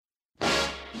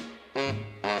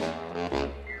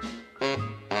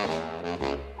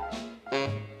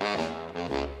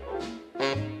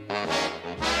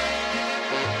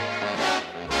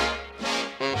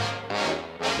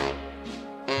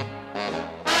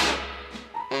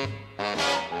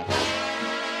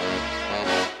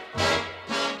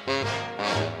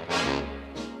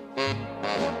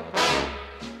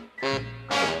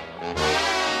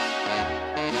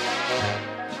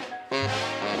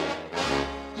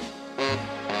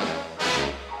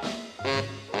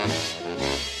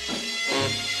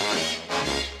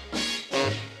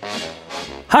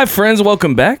Hi, friends.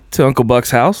 Welcome back to Uncle Buck's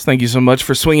house. Thank you so much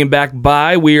for swinging back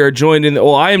by. We are joined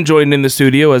I am joined in the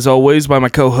studio, as always, by my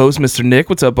co-host, Mr. Nick.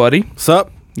 What's up, buddy? What's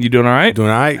up? You doing all right? Doing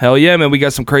all right. Hell yeah, man. We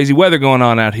got some crazy weather going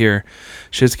on out here.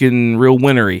 Shit's getting real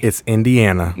wintry. It's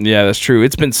Indiana. Yeah, that's true.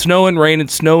 It's been snowing, raining.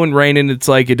 It's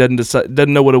like it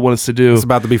doesn't know what it wants to do. It's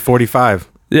about to be 45.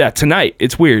 Yeah, tonight.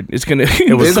 It's weird. The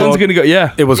sun's cold. going to go.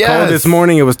 Yeah. It was cold this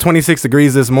morning. It was 26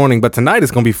 degrees this morning, but tonight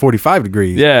it's going to be 45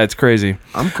 degrees. Yeah, it's crazy.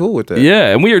 I'm cool with that. Yeah,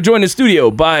 and we are joined in studio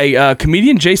by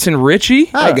comedian Jason Ritchie.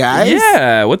 Hi, guys.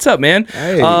 Yeah, what's up, man?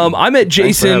 Hey. I met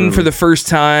Jason for the first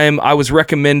time. I was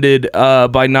recommended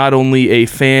by not only a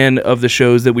fan of the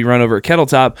shows that we run over at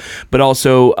Kettletop, but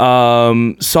also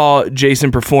saw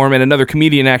Jason perform, and another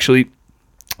comedian actually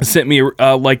sent me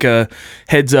like a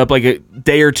heads up like a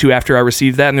day or two after I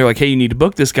received that, and they're like, hey, you need to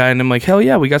book this guy. And I'm like, hell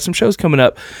yeah, we got some shows coming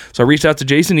up. So I reached out to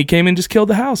Jason. He came and just killed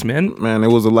the house, man. Man, it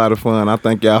was a lot of fun. I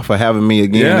thank y'all for having me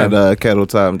again at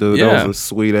Kettletop, dude. Yeah. That was a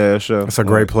sweet ass show. It's a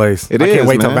great place. It I is, can't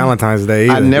wait till man. Valentine's Day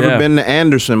either. I've never been to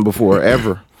Anderson before,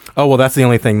 ever. Oh, well, that's the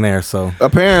only thing there, so.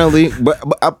 Apparently, but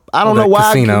I don't know that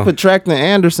why casino. I keep attracting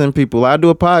Anderson people. I do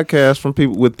a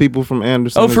podcast with people from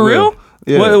Anderson. Oh, as for well. real?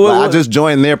 Yeah, What- I just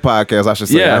joined their podcast. I should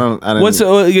say. Yeah. I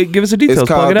didn't, Give us a details. It's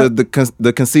Plug called it up.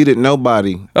 the Conceited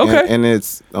Nobody. Okay. And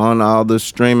it's on all the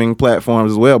streaming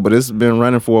platforms as well. But it's been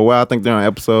running for a while. I think they're on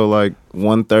episode like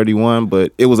 131.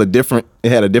 But it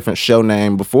had a different show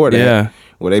name before that. Yeah.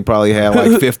 Where they probably had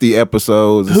like 50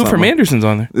 episodes. Or Who from something. Anderson's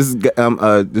on there? This is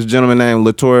this gentleman named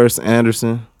Latoris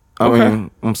Anderson.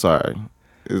 I'm sorry.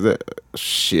 Is that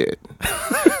shit?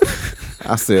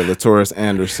 I said Latoris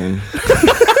Anderson.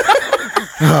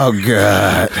 Oh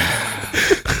God.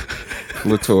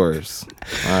 Latoris.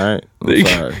 All right. I'm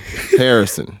sorry.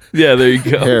 Harrison. Yeah, there you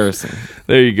go. Harrison.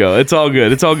 There you go. It's all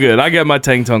good. It's all good. I got my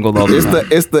tongue tangled all the time.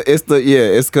 It's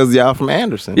because y'all from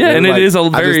Anderson. Yeah, and like, it is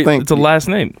it's a last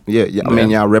name. Yeah. I mean,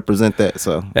 y'all represent that,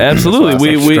 so Absolutely.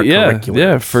 That's why I say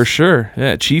Yeah, for sure.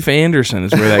 Yeah, Chief Anderson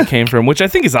is where that came from, which I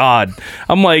think is odd.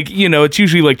 I'm like, it's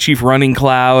usually like Chief Running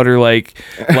Cloud or like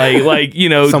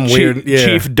Some Chief, weird- yeah.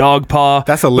 Chief Dogpaw.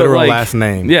 That's a But, literal like, last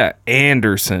name. Yeah,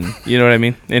 Anderson. You know what I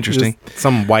mean? Interesting. Just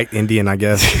some white Indian, I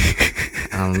guess.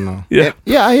 I don't know. Yeah.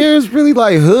 Yeah, I hear it's really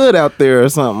like hood out there or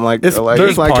something like It's- that. Like,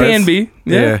 there's it's like parts. Can be.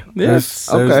 Yeah. There's,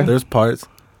 Okay. there's parts.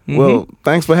 Well,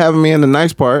 thanks for having me in the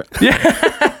nice part.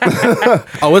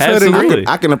 Oh, it's hood and Absolutely. green.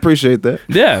 I can appreciate that.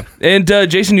 Yeah, and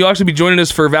Jason, you'll actually be joining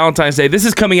us for Valentine's Day. This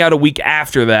is coming out a week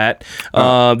after that.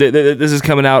 This is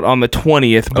coming out on the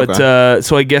 20th. But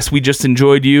so I guess we just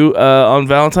enjoyed you on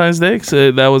Valentine's Day.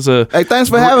 So that was a Hey, thanks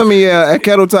for having me at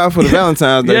Kettletop for the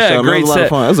Valentine's Day Yeah, show. Man, great it was a lot set. of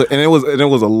fun. It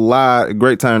was a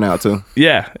great turnout too.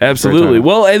 yeah, absolutely. turnout.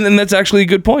 Well, and that's actually a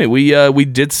good point. We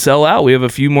did sell out. We have a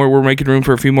few more. We're making room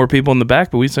for a few more people in the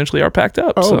back, but we essentially are packed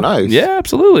up. Oh, so, nice. Yeah,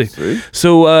 absolutely. Sweet.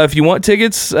 So if you want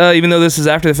tickets, even though this is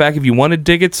after the fact, if you wanted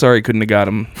tickets, sorry, couldn't have got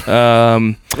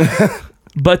them.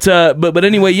 But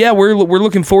anyway, yeah, we're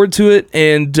looking forward to it,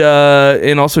 and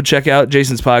also check out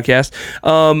Jason's podcast.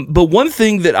 But one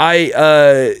thing that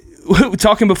I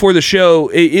talking before the show,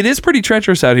 it is pretty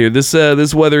treacherous out here. This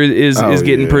weather is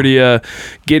getting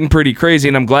pretty crazy,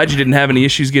 and I'm glad you didn't have any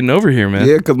issues getting over here, man.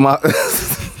 Yeah, because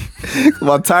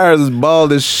my tires is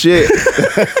bald as shit.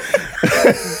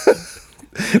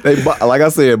 They like I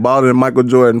said, balder than Michael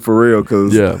Jordan for real.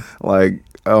 Cause like,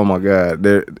 oh my God,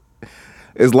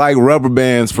 it's like rubber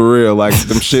bands for real. Like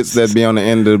them shits that be on the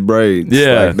end of the braids.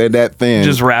 Yeah, like, they're that thin,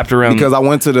 just wrapped around. Because I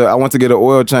went to get an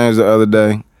oil change the other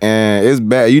day, and it's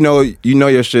bad. You know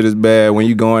your shit is bad when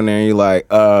you go in there and you're like,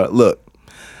 look,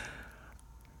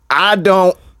 I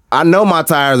know my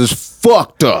tires is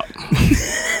fucked up.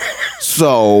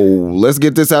 So let's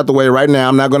get this out the way right now.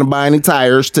 I'm not going to buy any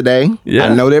tires today. Yeah.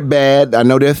 I know they're bad. I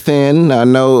know they're thin. I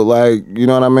know, like, you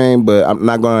know what I mean. But I'm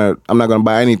not gonna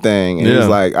buy anything. And he's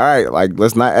like, all right, like,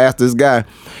 let's not ask this guy.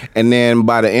 And then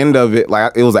by the end of it,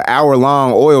 like, it was an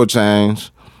hour-long oil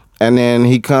change. And then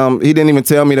he didn't even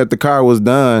tell me that the car was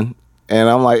done. And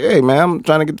I'm like, hey, man, I'm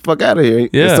trying to get the fuck out of here.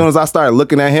 Yeah. As soon as I started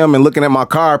looking at him and looking at my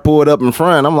car pulled up in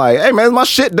front, I'm like, hey, man, is my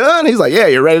shit done? He's like, yeah,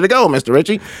 you're ready to go, Mr.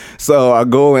 Ritchie. So I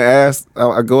go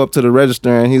up to the register,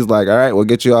 and he's like, all right, we'll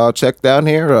get you all checked out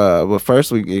here. But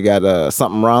first, you got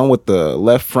something wrong with the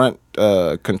left front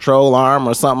control arm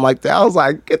or something like that. I was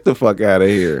like, get the fuck out of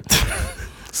here.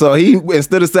 So he,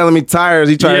 instead of selling me tires,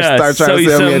 he tried to sell me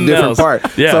a different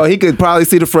part. Yeah. So he could probably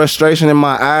see the frustration in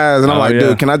my eyes, and I'm like,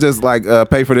 dude, can I just like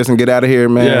pay for this and get out of here,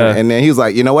 man? Yeah. And then he was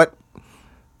like, you know what?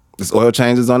 This oil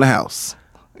change is on the house,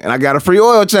 and I got a free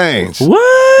oil change. What?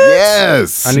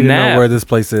 Yes. I need to know where this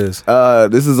place is.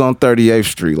 This is on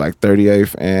 38th Street, like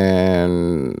 38th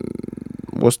and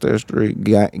what's their street?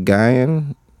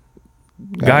 Guyan.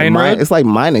 Guyan Road? It's like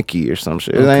Meineke or some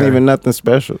shit. It Okay. ain't even nothing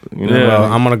special. You know? Yeah.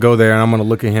 Well, I'm gonna go there and I'm gonna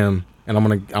look at him and I'm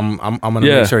gonna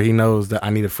Yeah. make sure he knows that I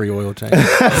need a free oil change.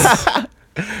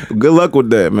 Good luck with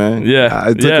that, man. Yeah,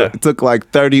 It took like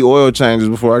 30 oil changes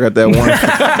before I got that one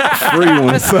free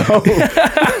one. So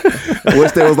I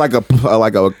wish there was like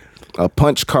a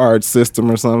punch card system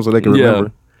or something so they could Yeah.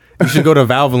 remember. You should go to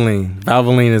Valvoline.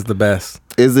 Valvoline is the best.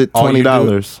 Is it All you do-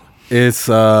 $20? It's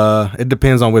it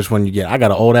depends on which one you get. I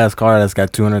got an old ass car that's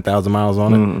got 200,000 miles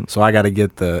on it, so I got to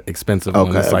get the expensive one.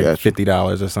 Okay, It's I like got you.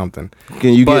 $50 or something.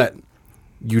 Can you But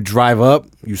you drive up,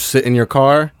 you sit in your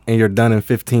car, and you're done in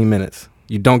 15 minutes.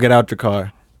 You don't get out your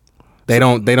car. They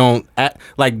don't act,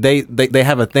 like they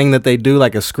have a thing that they do,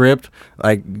 like a script,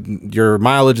 like your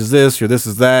mileage is this, your this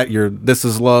is that, your this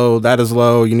is low, that is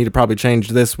low. You need to probably change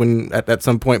this when at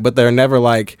some point, but they're never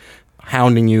like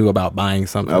hounding you about buying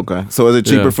something. Okay. So is it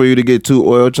cheaper Yeah. for you to get 2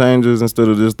 oil changes instead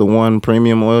of just the one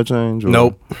premium oil change? or-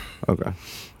 Nope. Okay.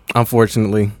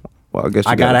 Unfortunately, Well, I guess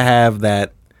you I gotta have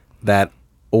that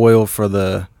oil for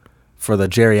the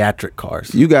geriatric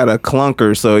cars. You got a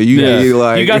clunker, so you Yeah. need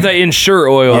like you got that Insure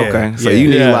oil. Yeah. Okay, so Yeah. you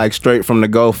need Yeah. like straight from the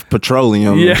Gulf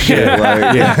Petroleum. Yeah. And shit.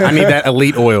 Like, Yeah, I need that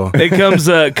elite oil. It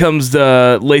comes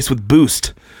laced with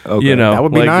Boost. Okay. You know, That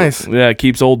would be nice. Yeah, it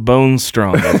keeps old bones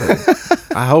strong.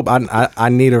 I hope I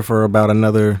need her for about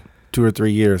another 2 or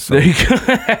 3 years. So There you go.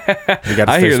 we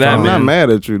gotta I stay hear that, I'm strong. not man. mad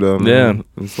at you though. Man.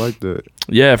 Yeah. It's like that.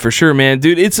 Yeah, for sure, man,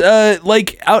 dude. It's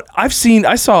like I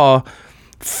saw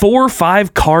 4 or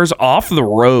 5 cars off the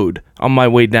road on my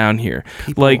way down here.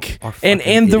 Like, are and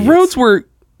fucking the idiots. roads were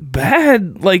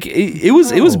bad. Like it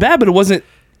was bad, but it wasn't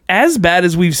as bad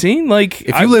as we've seen. Like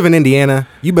If you live in Indiana,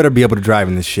 you better be able to drive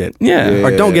in this shit. yeah, Yeah.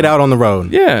 Or don't get out on the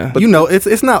road. yeah. You know,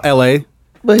 it's not LA.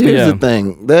 But here's Yeah. the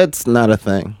thing. That's not a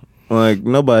thing. Like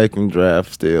nobody can drive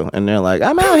still, and they're like,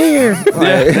 "I'm out here,"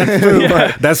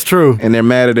 like, That's true. and they're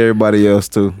mad at everybody else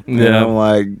too. And Yeah. I'm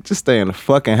like, just stay in the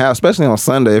fucking house, especially on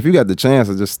Sunday. If you got the chance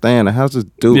to just stay in the house, just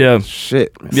do Yeah.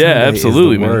 shit. Man. Yeah, Sunday is the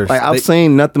absolutely, man. worst. Like I've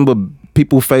seen nothing but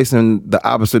people facing the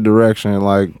opposite direction,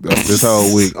 like this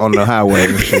whole week on the highway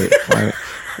and shit. Like,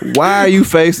 why are you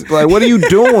facing? Like, what are you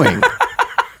doing?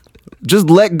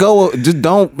 Just let go. Just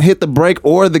don't hit the brake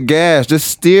or the gas. Just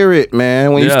steer it,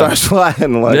 man. When you Yeah. start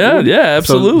sliding, like yeah,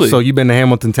 absolutely. So you been to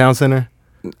Hamilton Town Center?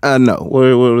 no. What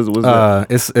was that?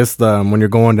 It's the when you're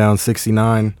going down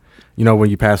 69. You know when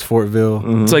you pass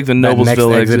Fortville. it's like the That next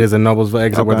Noblesville exit exit. is a Noblesville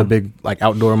exit where Okay. the big like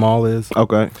outdoor mall is.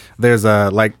 Okay. There's a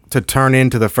like to turn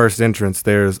into the first entrance.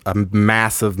 There's a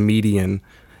massive median,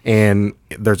 and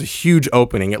there's a huge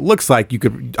opening. It looks like you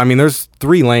could. I mean, there's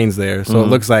 3 lanes there, so it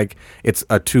looks like it's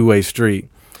a 2-way street.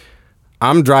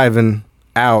 I'm driving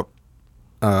out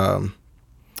the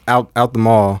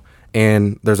mall,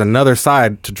 and there's another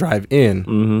side to drive in.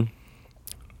 Mm-hmm.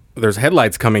 There's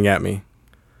headlights coming at me,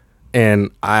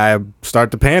 and I start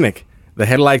to panic. The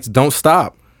headlights don't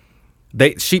stop.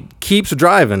 She keeps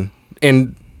driving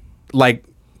and like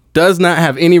does not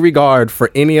have any regard for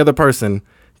any other person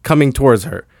coming towards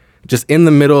her, just in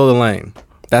the middle of the lane.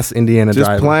 That's Indiana Just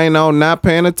driving. plain on not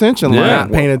paying attention. Yeah. Like,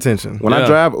 Not paying attention. when I Yeah.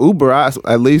 drive Uber, I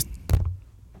at least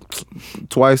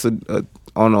twice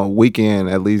on a weekend.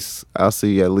 At least I'll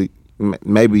see at least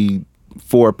maybe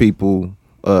 4 people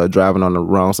driving on the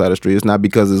wrong side of the street. It's not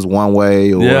because it's one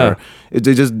way or Yeah.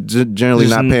 they're just generally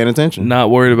Just not paying attention.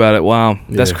 Not worried about it. Wow,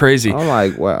 that's Yeah. crazy. I'm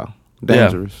like, wow,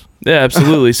 dangerous. Yeah,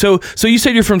 absolutely. So you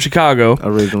said you're from Chicago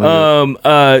Originally,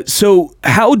 So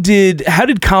how did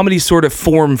comedy sort of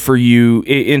form for you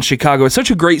in Chicago? It's such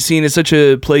a great scene. It's such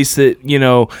a place that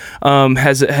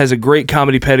has a great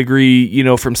comedy pedigree.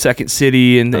 From Second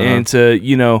City and to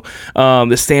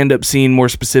the stand up scene more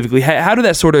specifically. How did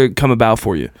that sort of come about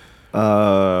for you?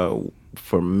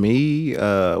 For me,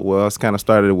 well, it's kind of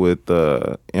started with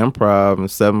improv in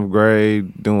 7th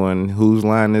grade, doing Whose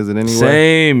Line Is It Anyway?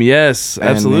 Same. Yes.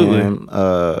 Absolutely. And,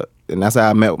 then, and that's how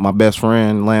I met my best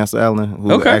friend Lance Allen,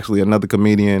 who's Okay. actually another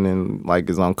comedian and like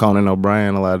is on Conan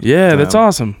O'Brien a lot. Of Yeah, that's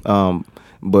time. awesome.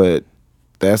 But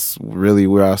that's really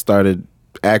where I started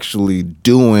actually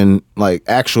doing like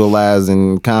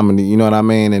actualizing comedy. You know what I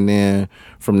mean? And then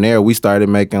from there we started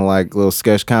making like little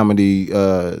sketch comedy.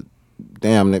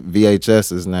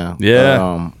 VHSs now.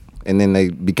 Yeah. And then they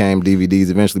became DVDs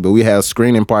eventually. But we had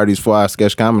screening parties for our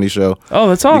sketch comedy show. Oh,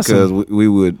 that's awesome. Because we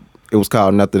would, it was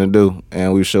called Nothing to Do,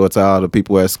 and we would show it to all the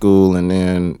people at school, and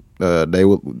then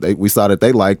we saw that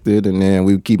they liked it, and then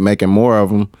we would keep making more of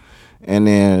them, and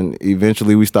then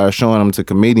eventually we started showing them to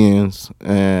comedians,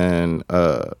 and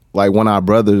like one of our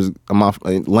brothers,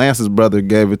 Lance's brother,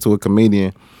 gave it to a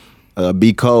comedian,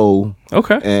 B. Cole.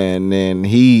 Okay. And then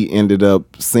he ended up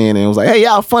seeing it and was like, hey,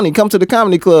 y'all funny, come to the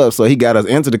comedy club. So he got us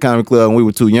into the comedy club and we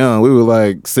were too young. We were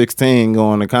like 16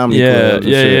 going to comedy clubs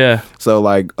and shit. Yeah. So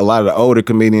like a lot of the older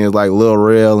comedians like Lil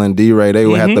Rel and D-Ray, they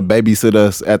would have to babysit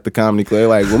us at the comedy club.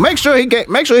 Like, well, make sure he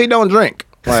don't drink.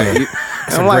 Like,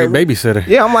 It's a great babysitter.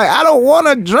 Yeah, I'm like, I don't want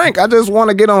to drink. I just want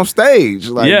to get on stage.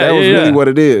 Like, that was really what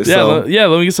it is. Yeah, So,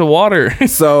 let me get some water.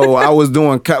 so I was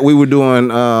doing, we were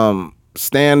doing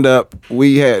stand up.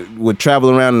 We would travel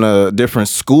around the different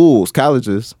schools,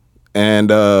 colleges, and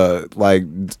show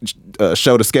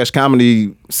the sketch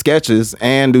comedy sketches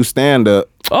and do stand up.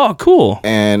 Oh, cool.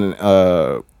 And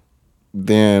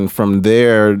then from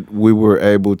there, we were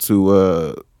able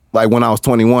to, when I was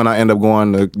 21, I ended up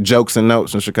going to Jokes and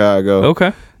Notes in Chicago.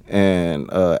 Okay. And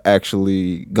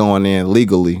actually going in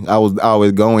legally. I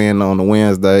always go in on a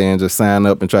Wednesday and just sign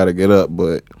up and try to get up,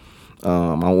 but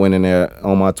I went in there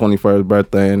on my 21st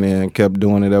birthday and then kept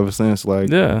doing it ever since.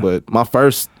 But my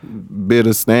first bit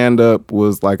of stand up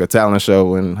was like a talent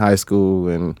show in high school,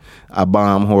 and I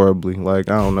bombed horribly. Like,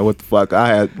 I don't know what the fuck. I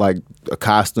had like a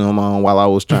costume on while I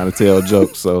was trying to tell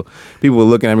jokes, so people were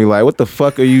looking at me like, "What the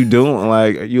fuck are you doing?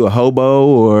 Like, are you a hobo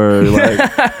or like?"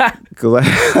 Because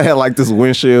I had like this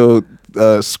windshield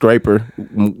scraper,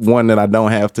 one that I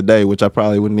don't have today, which I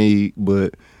probably would need,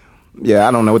 but. Yeah,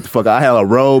 I don't know what the fuck. I had a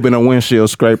robe and a windshield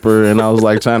scraper, and I was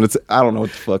like trying to. I don't know what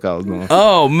the fuck I was doing.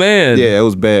 Oh man. Yeah, it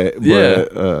was bad.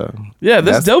 But,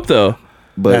 that's dope though.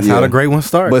 But that's how the great ones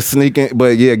start.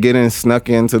 But getting snuck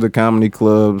into the comedy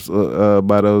clubs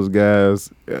by those guys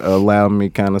allowed me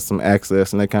kind of some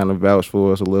access, and they kind of vouched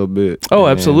for us a little bit. Oh,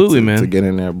 absolutely, man. To get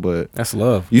in there, but that's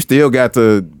love. You still got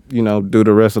to, do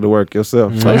the rest of the work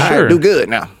yourself. So, sure. do good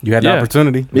now. You had the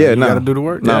opportunity. Yeah, you got to do the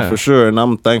work. No, for sure, and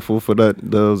I'm thankful for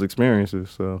those experiences.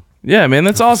 So. Yeah, man,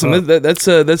 that's awesome.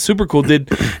 That's super cool. Then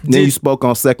you spoke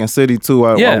on Second City too.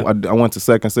 I went to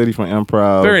Second City from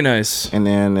Improv. Very nice. And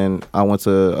then I went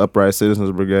to Upright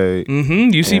Citizens Brigade.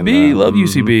 UCB, love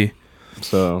UCB.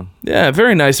 So yeah,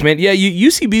 very nice, man. Yeah,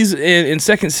 UCBs in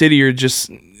Second City are just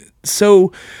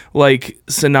so like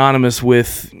synonymous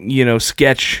with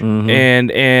sketch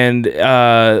and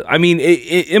I mean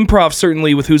improv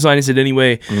certainly with Whose Line Is It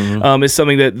Anyway is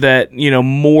something that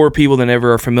more people than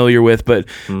ever are familiar with, but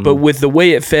with the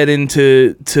way it fed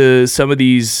into some of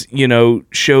these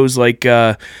shows like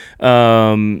from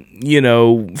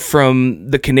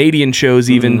the Canadian shows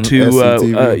even to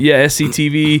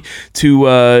SCTV to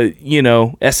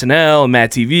SNL and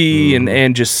Matt TV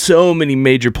and just so many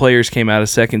major players came out of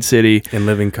Second City in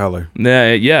living color.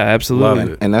 Yeah,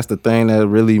 absolutely. And that's the thing that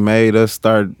really made us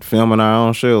start filming our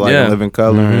own show, like Living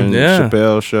Color and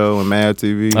Chappelle Show and Mad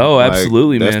TV. Oh,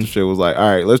 absolutely, that's man. The shit was like, all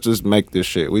right, let's just make this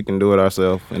shit. We can do it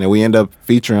ourselves. And then we end up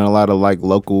featuring a lot of like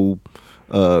local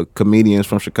comedians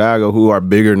from Chicago who are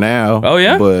bigger now. Oh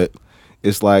yeah, but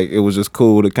it's like it was just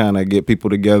cool to kind of get people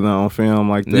together on film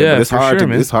like that. Yeah, but it's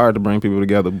man. hard to bring people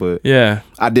together. But yeah,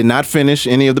 I did not finish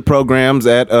any of the programs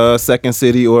at Second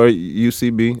City or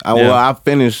UCB. I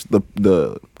finished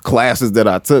the classes that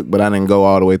I took, but I didn't go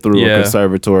all the way through a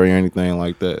conservatory or anything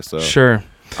like that. So sure.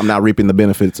 I'm not reaping the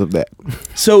benefits of that.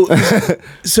 So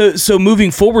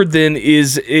moving forward, then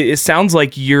it sounds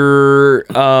like you're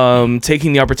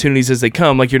taking the opportunities as they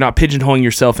come. Like you're not pigeonholing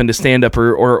yourself into stand up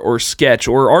or sketch,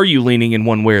 or are you leaning in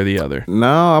one way or the other?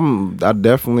 No, I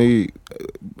definitely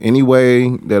any way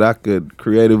that I could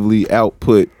creatively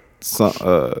output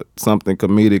something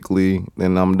comedically,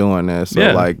 then I'm doing that. So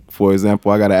like for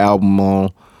example, I got an album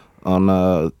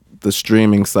on the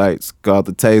streaming sites called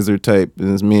the Taser Tape,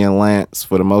 and it's me and Lance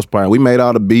for the most part. We made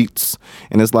all the beats,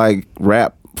 and it's like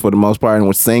rap for the most part,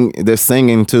 and they're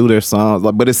singing too their songs,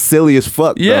 but it's silly as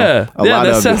fuck. Yeah, though.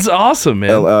 That sounds awesome,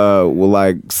 man. With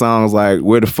like songs like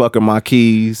 "Where the fuck are my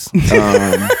keys,"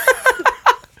 and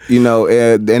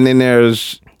then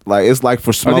there's. Like it's like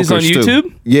for smokers Are these on YouTube?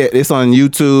 Too. Yeah, it's on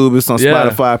YouTube. It's on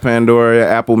Spotify, Pandora,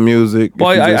 Apple Music.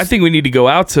 Well, I think we need to go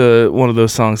out to one of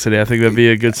those songs today. I think that'd be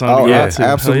a good song to go out to.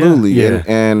 Absolutely. Yeah.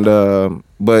 And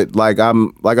but like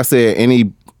I said,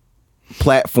 any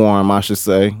platform I should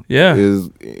say, is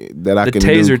that I can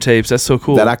Taser do, Tapes. That's so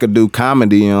cool. That I could do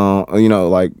comedy on.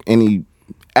 Like any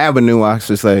avenue I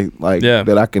should say,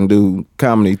 that I can do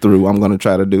comedy through. I'm gonna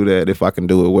try to do that if I can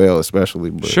do it well, especially.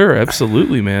 But. Sure,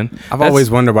 absolutely, man. I've always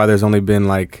wondered why there's only been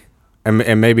like,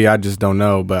 and maybe I just don't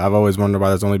know, but I've always wondered why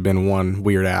there's only been one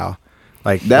Weird Al.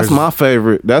 Like that's my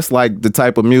favorite. That's like the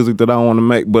type of music that I want to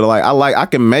make. But I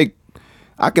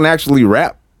can actually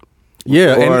rap.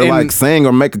 Yeah, or like sing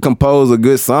or compose a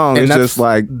good song. It's just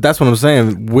like that's what I'm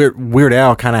saying. Weird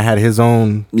Al kind of had his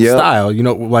own style.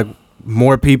 Like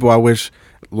more people, I wish.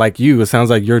 like you, it sounds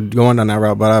like you're going down that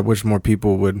route, but I wish more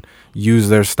people would use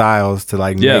their styles to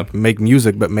like make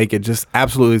music, but make it just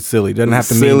absolutely silly. Doesn't have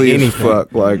to silly mean as anything.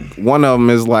 fuck. Like one of them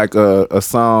is like a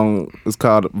song. It's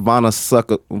called Vanna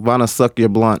Suck Your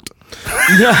Blunt.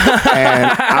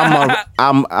 And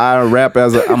I rap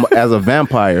as a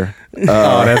vampire.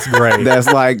 Oh, that's great. That's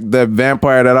like the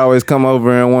vampire that always come over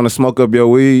and want to smoke up your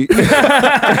weed.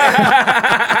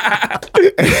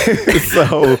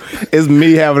 So it's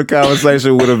me having a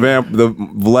conversation with the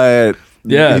Vlad.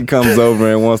 Yeah. He comes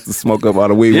over and wants to smoke up all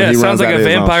the weed. Yeah, when he it runs sounds like out a of his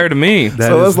own vampire shit. to me.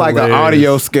 So it's like an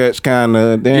audio sketch kind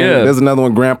of. Yeah. There's another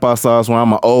one, Grandpa Sauce, where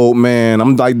I'm an old man.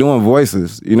 I'm like doing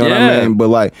voices. You know what I mean? But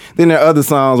like, then there are other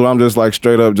songs where I'm just like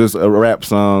straight up just a rap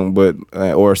song, but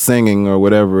or singing or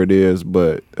whatever it is.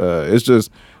 But it's just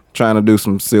trying to do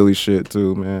some silly shit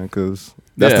too, man, because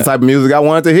that's the type of music I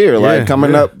wanted to hear. Like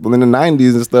coming up in the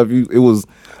 90s and stuff, it was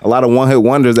a lot of one-hit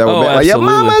wonders that were like, your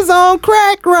mama's on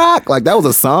crack rock. Like, that was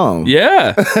a song.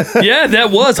 Yeah. Yeah, that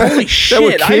was. Holy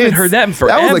shit. I haven't heard that in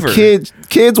forever. That was a kid.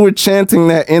 Kids were chanting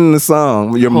that in the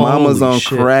song. Your mama's on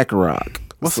shit. crack rock.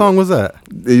 What song was that?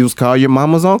 It was called Your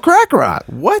Mama's on Crack Rock.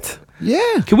 What?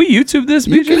 Yeah. Can we YouTube this,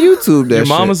 You BJ? can YouTube that Your shit.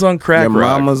 mama's on crack Your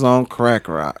rock. mama's on crack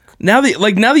rock. Now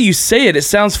that you say it, it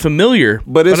sounds familiar.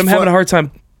 But it's I'm having a hard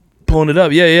time pulling it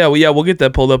up. Yeah. Well, we'll get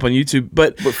that pulled up on YouTube.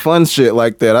 But fun shit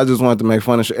like that. I just wanted to make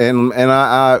fun of shit. And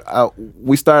I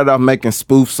we started off making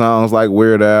spoof songs like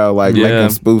Weird Al, like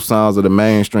making spoof songs of the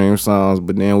mainstream songs.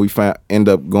 But then we end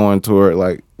up going toward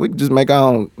like we could just make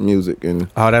our own music. And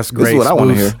that's great. This is what I want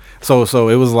to hear. So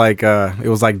it was like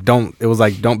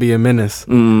don't be a menace.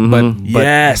 Mm-hmm.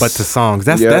 But to songs.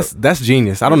 That's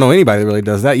genius. I don't know anybody that really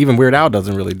does that. Even Weird Al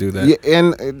doesn't really do that. Yeah,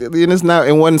 and it's not.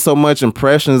 It wasn't so much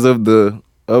impressions of the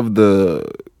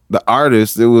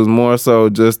artist. It was more so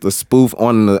just a spoof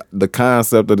on the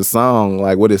concept of the song,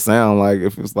 like what it sound like.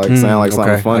 If it's like sound like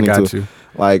something funny I got to you.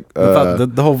 like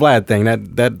the whole Vlad thing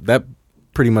that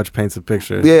pretty much paints a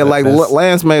picture. Yeah, like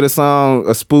Lance made a song,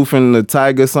 a spoofing the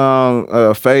Tiger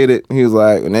song, Faded. He was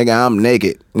like, nigga, I'm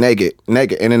naked. And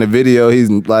in the video, he's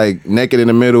like naked in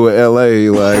the middle of LA,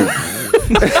 like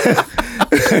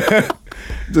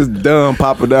just dumb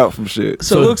popping out from shit.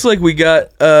 so it looks like we got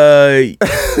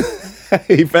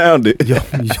He found it.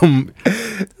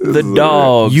 the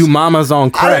Dogs. You Mama's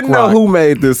on Crack I didn't know Rock. who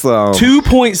made this song.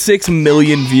 2.6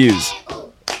 million views.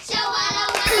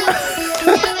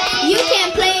 You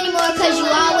can't play anymore because you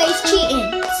always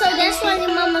cheating. So that's why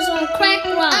your mama's on crack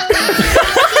rock.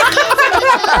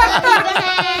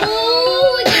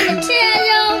 Ooh, we gonna tell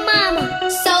your mama.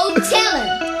 So tell her.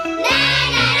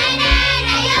 Nah,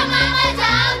 your mama's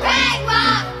on crack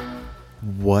rock.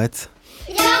 What?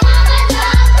 Your mama's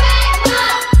on crack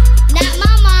rock. Not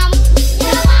my mama.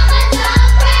 Your mama's on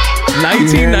crack rock.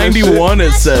 1991,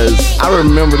 it says. I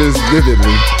remember this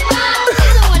vividly.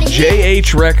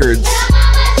 JH Records.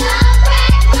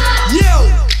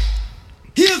 Yo,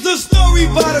 here's a story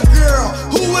about a girl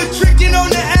who was tricking on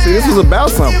the ass. See, this was about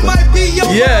something.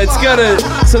 Yeah, it's got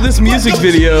so this music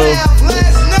video. Last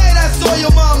night I saw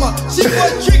your mama. She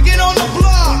was tricking on the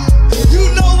block. You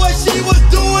know what she was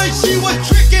doing? She was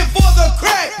tricking for the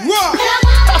crack rock.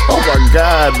 Oh my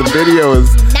God, the video is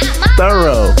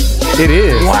thorough. It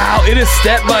is. Wow, it is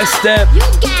step by step. You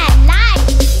got life.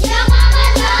 Your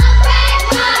mama's on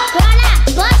crack rock. Gonna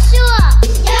bust you up.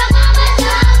 Your mama's on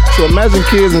crack. So imagine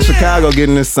kids in Chicago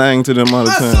getting this sang to them all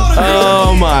the time.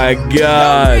 Oh my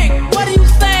God. What are you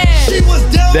saying? She was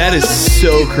down That is on her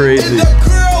so knees, crazy. and the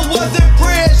girl wasn't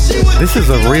praying. She was This is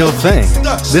a real thing.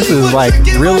 This She is was like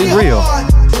tricking really really real.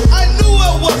 hard. I knew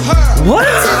it was her. What?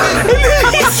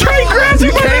 He's trying to grab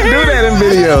You can't do that in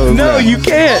videos. No, you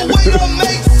can't. Way to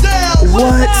make sound.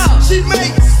 What? She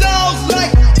makes sounds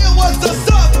like it was a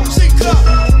song. She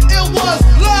clapped. It was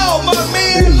loud, my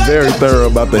man. He's like very a thorough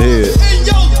about the head. And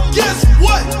yo, guess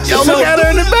what? Yo, look at her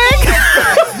in the back.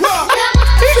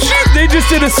 They just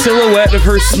did a silhouette of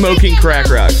her smoking crack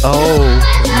rock. Oh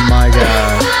my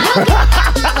God.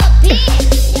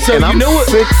 So And you I'm know what?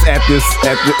 6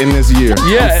 in this year.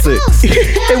 Yeah. I'm 6.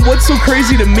 And what's so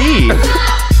crazy to me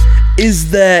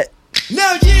is that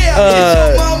Now, yeah,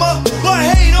 it's your mama, but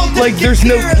hey, don't like, take there's it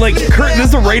no, serious. like, this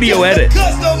is a radio edit.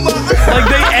 Like,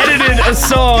 they edited a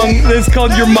song that's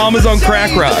called Your Mama's on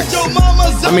Crack Rock.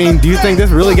 I mean, do you think this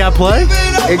really got play?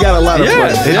 It got a lot of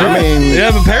play.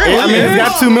 Apparently. I mean, it's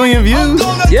got 2 million views.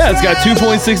 Yeah, it's got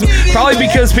 2.6. Probably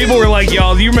because people were like,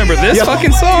 y'all, do you remember this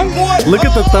fucking song? Look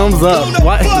at the thumbs up.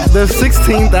 Why? There's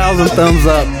 16,000 thumbs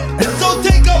up. So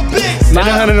take a big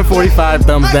 945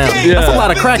 thumbs down. Yeah. That's a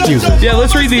lot of crack users. Yeah,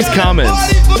 let's read these comments.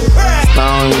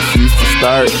 Songs used to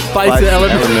start Fights at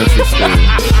elementary school.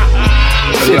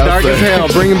 Shit dark as hell,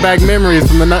 bringing back memories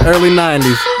from the early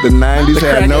 90s. The 90s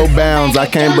had no bounds. I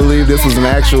can't believe this was an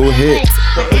actual hit.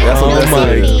 That's what Oh this my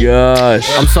is. gosh.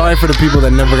 I'm sorry for the people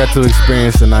that never got to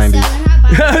experience the 90s.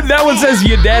 That one says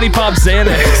your daddy pop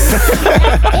Xanax.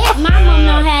 My mom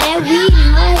know how that weed in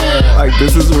her head. Like,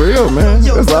 this is real, man.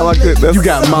 That's all I could. That's, You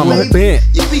got mama bent.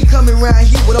 You be coming around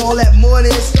here with all that money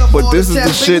and stuff. But all this the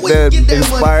is the time, shit baby. Where that you get that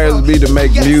inspires money me to from?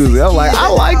 make You got music. I'm like, I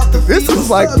like this. Is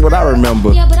like what I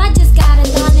remember. Yeah, but I just got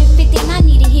 $1.50 and I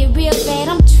need to hit real bad.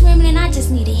 I'm trembling. I just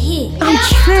need a hit.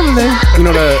 You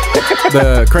know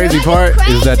the crazy part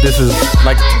is that this is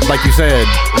like you said,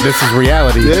 this is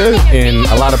reality in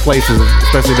a lot of places,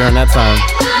 especially during that time.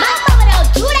 My mama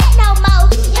don't do that no more.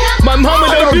 My mama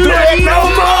don't do that no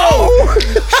more.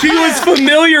 She was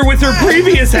familiar with her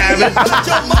previous habit.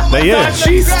 Yeah.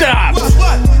 She stopped.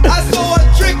 I saw a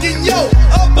tricking yo.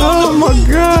 Oh my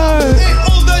God.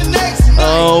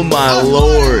 Oh my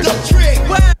Lord.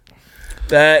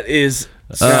 That is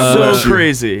so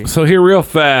crazy. So here, real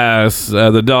fast,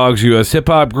 the Dogs U.S. hip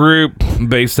hop group,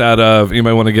 based out of.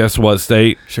 Anybody want to guess what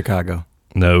state? Chicago.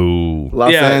 No.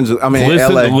 Los Yeah. Angeles. I mean,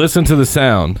 Listen, LA. listen to the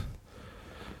sound.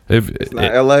 It's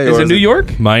not LA. Is or it New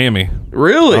York? Miami.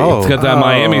 Really? It's got that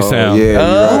Miami sound. Yeah, you're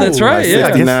Oh, that's right, yeah.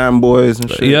 69 boys and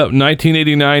shit. Yep,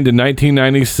 1989 to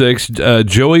 1996,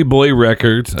 Joey Boy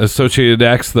Records, associated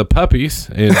acts The Puppies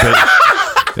and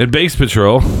Bass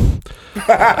Patrol.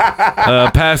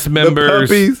 Past members,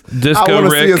 Puppies. I Disco want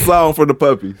to see a Rick, song for the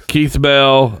puppies. Keith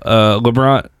Bell,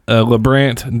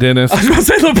 LeBrant Dennis. I was going to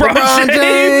say LeBron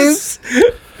James.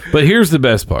 But here's the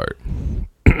best part.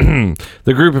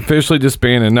 The group officially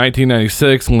disbanded in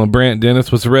 1996 when LeBrant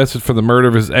Dennis was arrested for the murder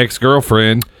of his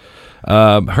ex-girlfriend.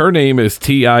 Her name is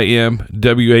Timwanika.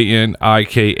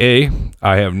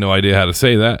 I have no idea how to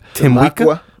say that.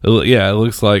 Tamaqua? Yeah, it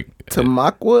looks like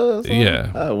Tamaqua?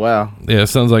 Yeah. Oh, wow. Yeah, it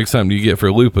sounds like something you get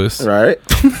for lupus. Right.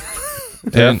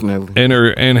 And,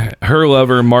 Definitely. and her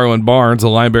lover Marlon Barnes, a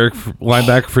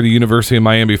linebacker for the University of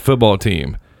Miami football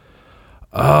team.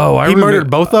 Oh, He murdered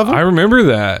both of them? I remember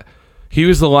that. He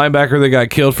was the linebacker that got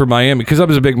killed for Miami because I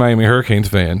was a big Miami Hurricanes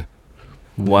fan.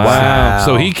 Wow.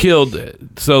 So he killed.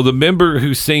 So the member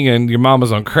who's singing "Your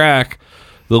Mama's on Crack,"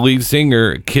 the lead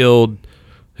singer, killed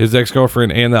his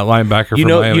ex-girlfriend and that linebacker. You from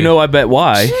know, Miami. I bet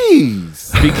why.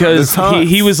 Jeez. Because The taunts.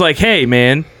 he was like, "Hey,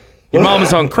 man, your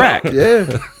mama's on crack."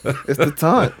 Yeah. It's the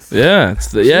taunts. Yeah, it's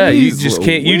the you Jeez just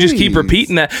can't. You just keep Louise.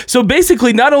 repeating that. So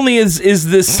basically, not only is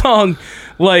this song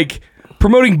like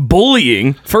promoting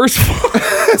bullying, first of all.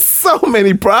 So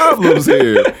many problems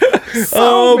here.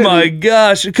 Oh my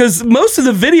gosh. Because most of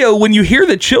the video, when you hear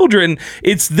the children,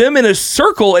 it's them in a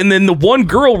circle and then the one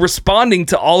girl responding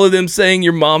to all of them saying,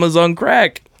 "Your mama's on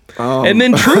crack." And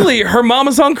then truly, her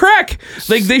mama's on crack.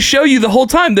 Like they show you the whole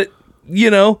time that,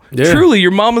 truly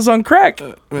your mama's on crack.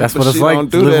 That's But what it's she like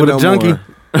don't to do live that with a no junkie.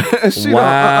 more. She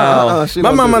Wow. don't, she My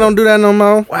don't mama do don't do that no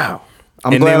more. Wow.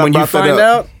 I'm And glad then I when you brought that find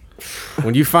up.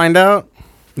 when you find out,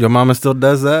 your mama still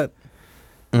does that.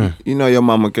 You know your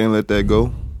mama can't let that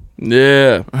go.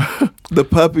 Yeah. The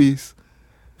puppies.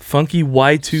 Funky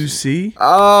Y2C.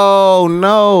 Oh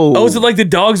no. Oh, is it like the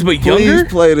Dogs but Please younger?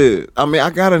 play this. I mean, I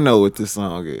gotta know what this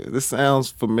song is. This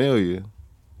sounds familiar.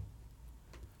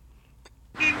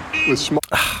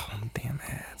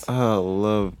 Oh,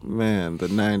 love, man, the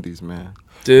 90s, man.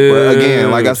 Dude. But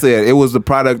again, like I said, it was the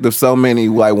product of so many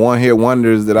like one-hit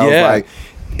wonders that I was Yeah. like,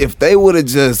 if they would have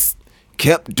just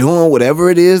kept doing whatever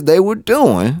it is they were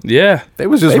doing, Yeah. They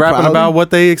was just They rapping probably- about what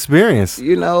they experienced.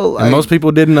 you know, like, And most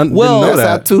people didn't know that's that.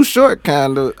 not too short,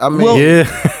 kind of. I mean, Well,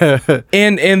 Yeah.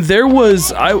 And there was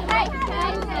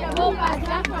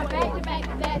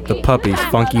The Puppies,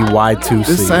 Funky Y2C.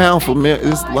 this sound familiar.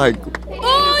 It's like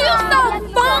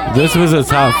This was a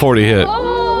top 40 hit.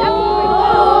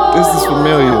 this is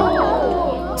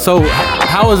familiar. So,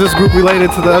 how is this group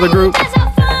related to the other group?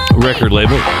 Record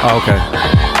label. Oh, okay.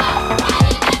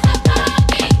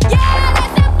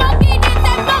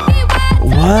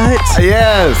 what?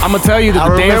 Yes, I'm gonna tell you that I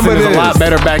the dancing remember is a lot this.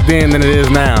 better back then than it is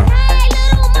now.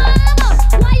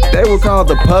 They were called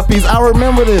the Puppies. I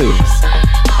remember this.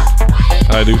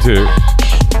 I do too.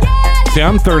 See,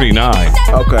 I'm 39,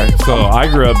 Okay, so I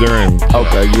grew up during.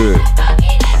 okay, good.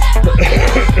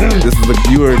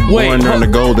 You were born during the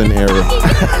golden era.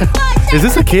 Is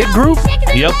this a kid group?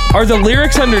 Yep. Are the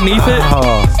lyrics underneath it?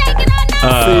 Oh,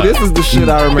 See, this is the shit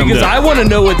I remember. Because I want to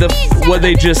know what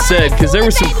they just said, because there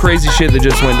was some crazy shit that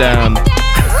just went down.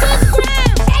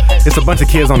 it's a bunch of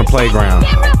kids on the playground.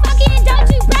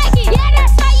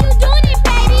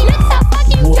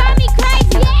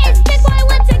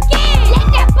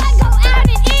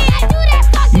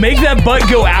 Make Make that your butt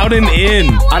go out and in.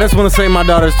 I just want to say my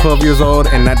daughter's 12 years old,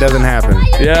 and that doesn't happen.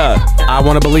 Yeah. I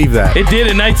want to believe that. It did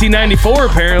in 1994,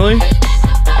 apparently.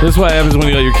 This is what happens when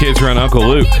you let your kids run Uncle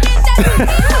Luke.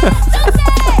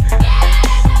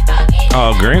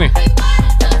 Oh, Granny.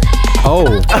 Oh.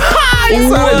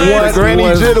 What? Granny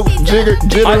jitter.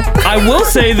 I will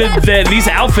say that these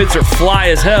outfits are fly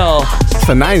as hell. It's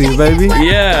the 90s, baby.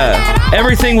 Yeah.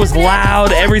 Everything was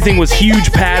loud. Everything was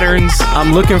huge patterns.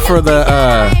 I'm looking for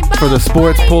the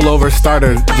sports pullover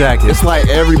starter jacket. It's like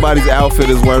everybody's outfit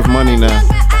is worth money now.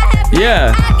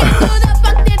 Yeah.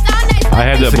 I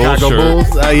had that Chicago bull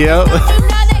shirt. Bulls. Yep.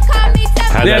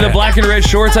 Had Yeah, that- the black and red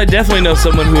shorts. I definitely know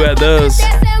someone who had those.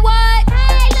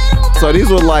 So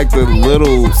these were like the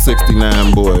little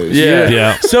 69 boys. Yeah.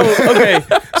 Yeah. So okay,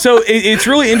 so it's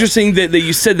really interesting that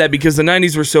you said that because the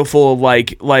 '90s were so full of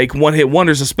like one-hit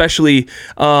wonders, especially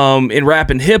in rap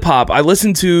and hip hop. I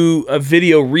listened to a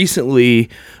video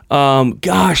recently.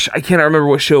 Gosh, I can't remember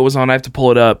what show it was on. I have to pull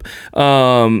it up.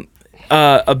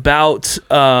 About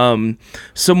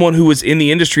someone who was in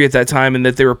the industry at that time, and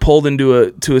that they were pulled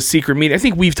into a secret meeting. I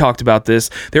think we've talked about this.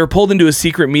 They were pulled into a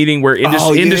secret meeting where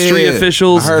industry yeah.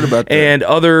 officials I heard about that. and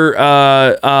other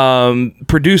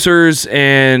producers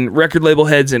and record label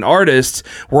heads and artists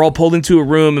were all pulled into a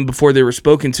room, and before they were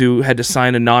spoken to, had to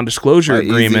sign a non-disclosure Like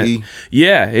agreement. Eazy-E.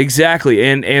 Yeah, exactly.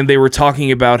 And they were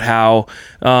talking about how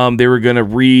they were going to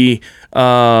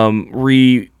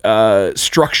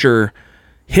structure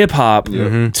hip hop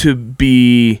to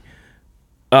be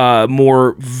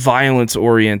more violence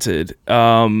oriented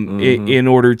in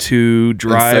order to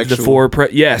drive the sexual.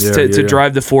 to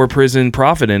drive the for prison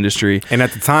profit industry. And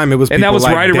at the time, it was And people that was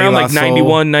like right De around La like Soul.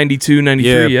 91, 92,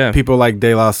 93. Yeah. People like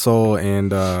De La Soul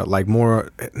and like more,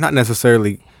 not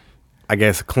necessarily, I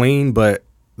guess, clean, but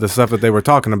the stuff that they were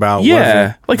talking about.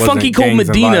 Yeah, like wasn't Funky Cold gangs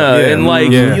Medina and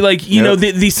violence. like you know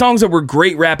these songs that were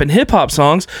great rap and hip hop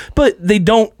songs, but they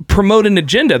don't promote an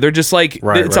agenda. They're just like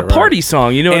it's a party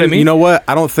song. You know what I And mean? You know what?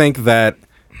 I don't think that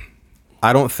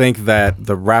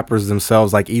the rappers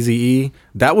themselves, like Eazy-E,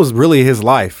 that was really his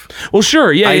life. Well,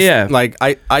 sure, yeah. Like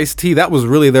Ice-T, that was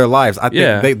really their lives. I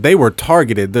think they were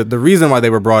targeted. The reason why they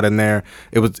were brought in there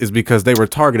is because they were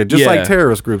targeted, just like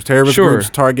terrorist groups. Terrorist Sure. groups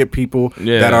target people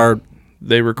that are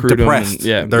They recruit depressed.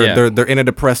 them. And, They're in a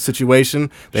depressed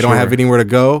situation. They don't Sure. have anywhere to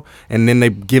go, and then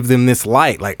they give them this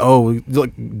light, like, oh,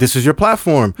 look, this is your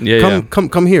platform.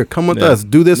 Come here, come with us,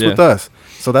 do this with us.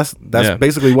 So that's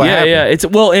basically what happened. Yeah, it's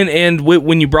well, and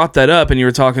when you brought that up and you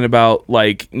were talking about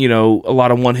like a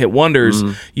lot of one hit wonders,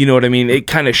 you know what I mean? It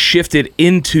kind of shifted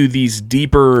into these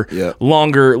deeper,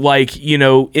 longer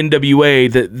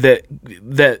NWA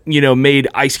that made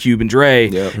Ice Cube and Dre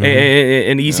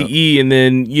and Eazy-E, and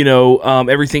then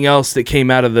everything else that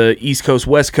came out of the East Coast,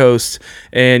 West Coast,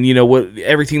 and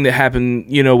everything that happened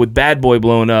with Bad Boy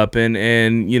blowing up and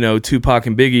Tupac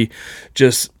and Biggie,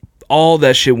 just all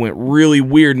that shit went really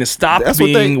weird, and it stopped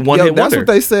being one hit wonder. That's what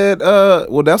they said.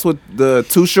 That's what the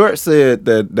Too Short said.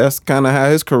 That's kind of how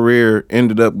his career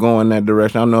ended up going that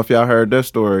direction. I don't know if y'all heard that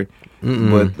story,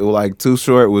 but like Too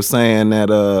Short was saying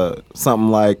that something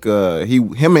like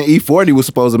him and E40 was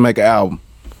supposed to make an album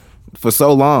for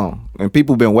so long, and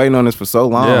people been waiting on this for so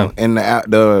long, and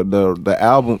the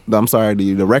album, I'm sorry,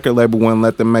 the record label wouldn't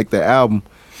let them make the album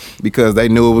because they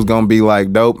knew it was gonna be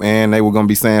like dope, and they were gonna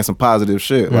be saying some positive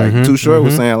shit. Like Too Short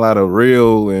was saying a lot of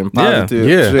real and positive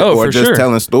shit, or for just sure.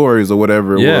 telling stories or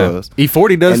whatever it was.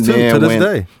 E40 does And too then to this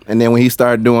day. And then when he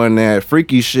started doing that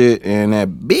freaky shit and that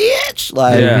bitch,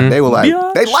 like they were like,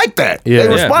 they like that. Yeah. They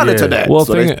responded to that. Well,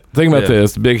 So think about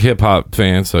this. Big hip hop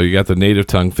fan. So you got the Native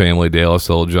Tongue family, De La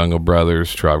Soul, Jungle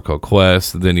Brothers, Tribe Called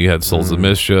Quest. Then you had Souls of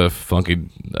Mischief, Funky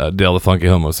Del the Funky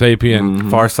Homo Sapien,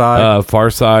 Far Side. Far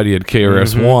Side. You had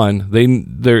KRS-One.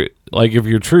 They're like, if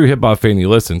you're a true hip hop fan, you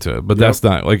listen to it. But that's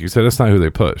not, like you said, that's not who they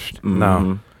pushed.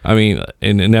 No. I mean,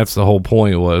 and that's the whole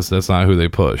point, was that's not who they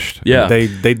pushed. Yeah. They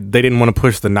didn't want to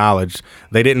push the knowledge.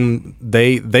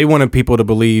 They wanted people to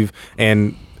believe,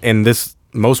 and this,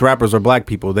 most rappers are black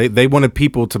people. They wanted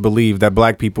people to believe that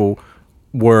black people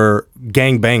were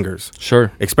gangbangers.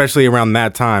 Sure. Especially around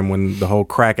that time when the whole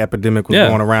crack epidemic was Yeah.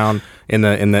 going around in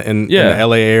the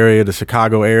LA area, the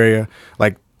Chicago area.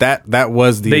 Like that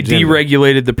was the They agenda.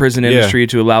 deregulated the prison industry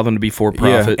to allow them to be for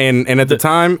profit. Yeah. And at the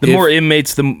time, the more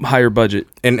inmates, the higher budget.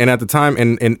 and at the time,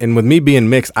 and with me being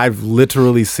mixed, I've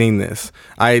literally seen this.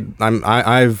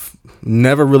 I've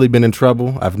never really been in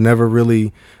trouble. I've never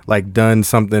really like done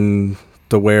something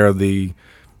to where the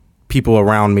people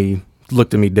around me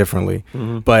looked at me differently.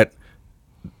 But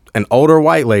an older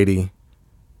white lady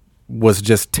was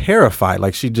just terrified.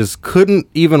 Like, she just couldn't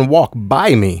even walk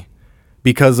by me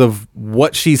because of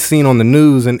what she's seen on the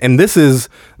news, and this is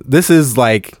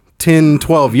like 10,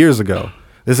 12 years ago.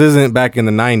 This isn't back in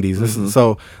the 90s. This is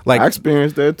so like I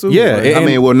experienced that too. Yeah, Like, and- I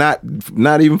mean, well,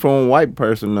 not even from a white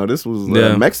person. No, this was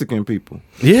Yeah. Mexican people.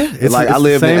 yeah, it's Like it's I the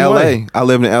lived in same LA. way. I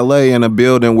lived in LA in a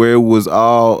building where it was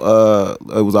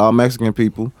all Mexican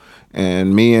people,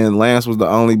 and me and Lance was the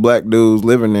only black dudes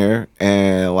living there,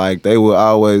 and like they would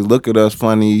always look at us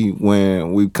funny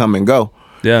when we come and go.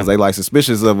 Yeah. 'Cause they like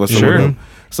suspicious of us. or Sure. whatever.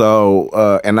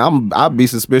 So and I'd be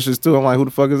suspicious too. I'm like, who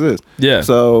the fuck is this? Yeah.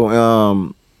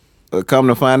 So come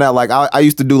to find out, like I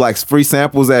used to do like free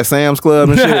samples at Sam's Club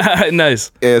and shit.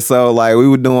 Nice. And so like we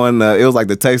were doing it was like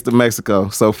the Taste of Mexico.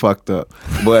 So fucked up.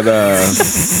 But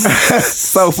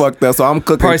so fucked up. So I'm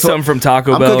cooking Probably something from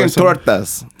Taco I'm Bell or cooking something.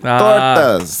 tortas.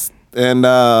 Ah. Tortas. And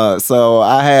so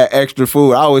I had extra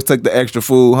food. I always took the extra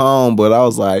food home, but I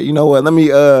was like, you know what, let me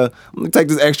take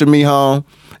this extra meat home.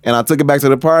 And I took it back to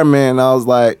the apartment, and I was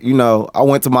like, I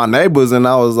went to my neighbors and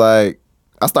I was like,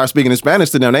 I started speaking in Spanish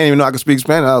to them. They didn't even know I could speak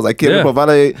Spanish. I was like, Yeah.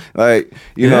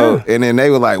 and then they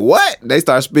were like, what? They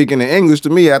started speaking in English to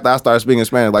me after I started speaking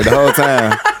Spanish, like the whole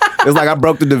time. It's like I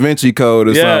broke the Da Vinci Code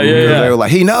or something. yeah, 'Cause yeah. They were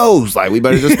like, he knows. Like, we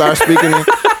better just start speaking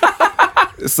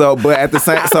it. So, but at the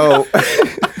same, so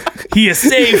He is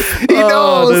safe. he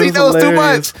knows too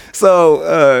much.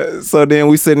 So then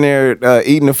we sitting there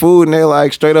eating the food, and they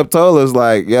like straight up told us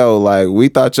like, yo, like we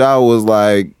thought y'all was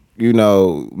like,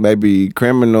 maybe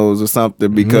criminals or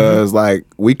something because like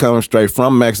we come straight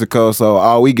from Mexico, so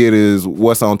all we get is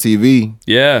what's on TV.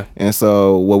 Yeah. And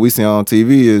so what we see on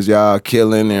TV is y'all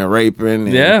killing and raping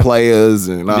and Yeah. players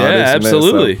and all Yeah, this and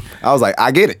absolutely. that. So I was like, I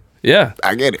get it. Yeah.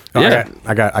 I get it. Yeah.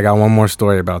 I got one more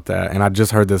story about that, and I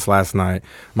just heard this last night.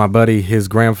 My buddy, his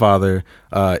grandfather,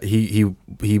 he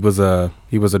was a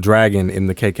dragon in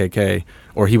the KKK,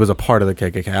 or he was a part of the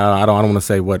KKK. I don't want to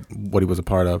say what he was a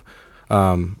part of,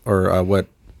 or what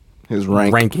His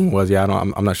ranking was. Yeah,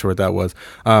 I'm not sure what that was.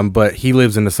 But he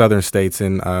lives in the southern states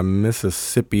in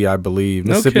Mississippi, I believe,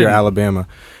 Mississippi or kidding. Alabama,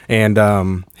 and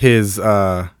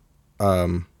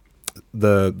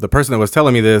the person that was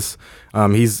telling me this,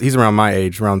 he's around my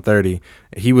age, around 30.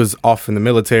 He was off in the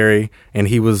military, and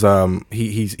he was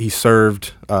he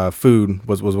served food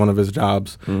was one of his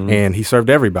jobs, and he served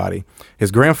everybody.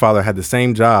 His grandfather had the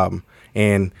same job,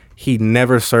 and he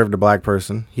never served a black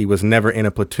person. He was never in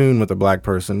a platoon with a black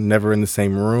person, never in the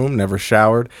same room, never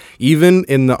showered. Even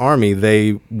in the army,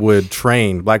 they would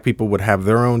train. Black people would have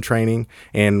their own training,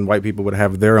 and white people would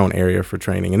have their own area for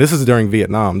training. And this is during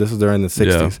Vietnam. This is during the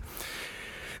 60s.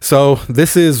 So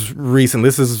this is recent.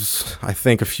 This is, I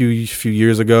think, a few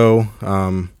years ago.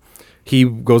 He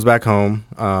goes back home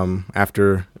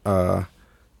after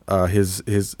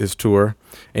his tour,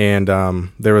 and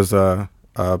there was a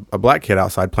black kid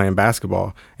outside playing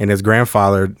basketball, and his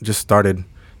grandfather just started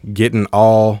getting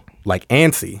all like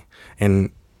antsy, and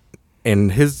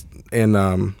the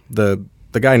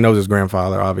guy knows his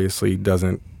grandfather obviously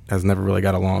has never really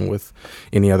got along with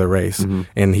any other race,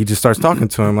 and he just starts talking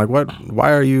to him like,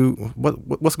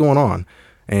 what's going on?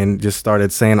 And just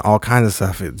started saying all kinds of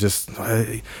stuff. It just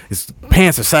his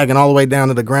pants are sagging all the way down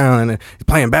to the ground, and he's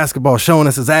playing basketball, showing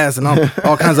us his ass, and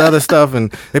all kinds of other stuff.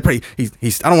 And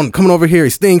he's I don't want him coming over here. He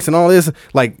stinks and all this,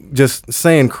 like just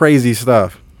saying crazy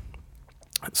stuff.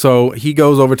 So he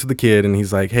goes over to the kid and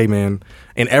he's like, "Hey, man,"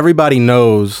 and everybody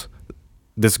knows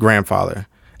this grandfather.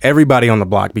 Everybody on the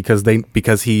block because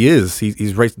he's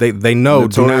racist. They know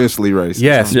Notoriously racist.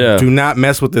 Yes. Yeah. Do not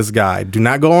mess with this guy. Do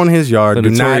not go on his yard. The do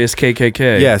notorious not,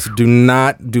 KKK. Yes. Do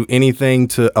not do anything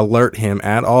to alert him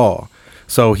at all.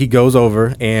 So he goes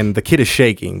over, and the kid is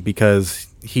shaking because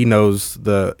he knows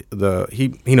he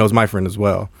knows my friend as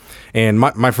well, and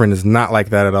my friend is not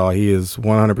like that at all. He is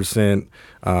 100%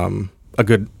 a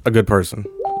good person,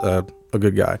 a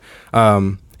good guy.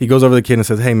 He goes over to the kid and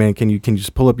says, "Hey man, can you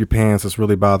just pull up your pants? It's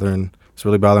really bothering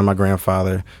my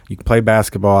grandfather. You can play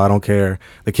basketball. I don't care."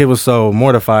 The kid was so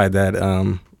mortified that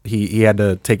he had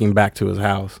to take him back to his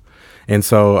house, and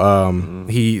so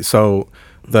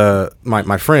my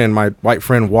white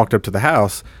friend walked up to the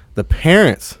house. The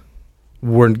parents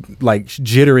were like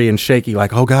jittery and shaky,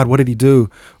 like, "Oh God, what did he do?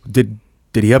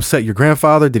 Did he upset your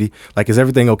grandfather? Did he, like, is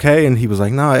everything okay?" And he was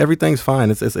like, "No, everything's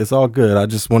fine. It's all good. I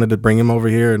just wanted to bring him over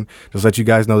here and just let you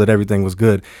guys know that everything was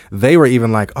good." They were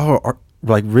even like, "Oh,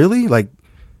 like really? Like,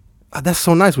 that's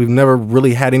so nice. We've never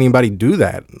really had anybody do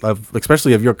that,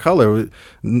 especially of your color.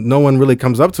 No one really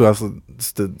comes up to us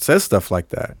that says stuff like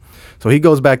that." So he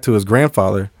goes back to his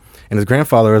grandfather, and his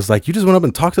grandfather is like, "You just went up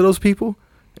and talked to those people?"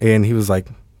 And he was like,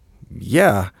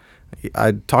 "Yeah,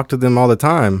 I talk to them all the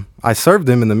time. I served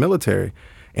them in the military."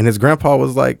 And his grandpa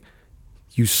was like,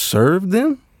 "You served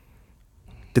them?"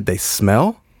 did they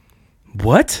smell?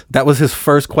 What? That was his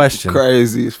first question.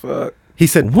 Crazy as fuck. He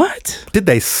said, What? did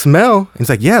they smell? He's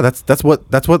like, yeah, that's what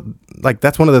like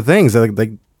that's one of the things.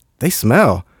 They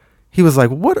smell. He was like,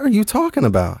 what are you talking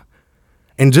about?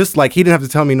 And just like he didn't have to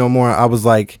tell me no more. I was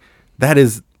like, that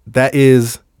is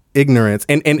ignorance.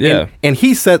 And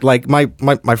he said, like my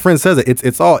friend says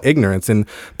it's all ignorance. And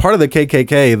part of the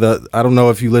KKK, I don't know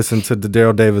if you listen to the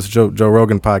Daryl Davis Joe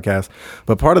Rogan podcast,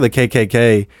 but part of the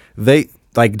KKK,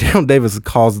 Daryl Davis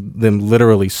calls them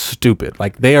literally stupid.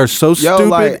 Like they are so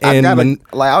stupid.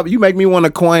 You make me want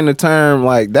to coin the term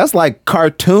that's like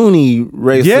cartoony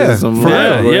racism.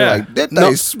 Like, did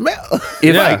they smell? That's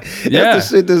the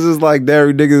shit. This is like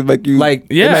dairy niggas make you like.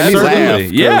 Yeah, it made me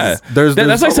absolutely. laugh, 'cause Yeah,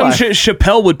 that's like some shit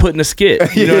Chappelle would put in a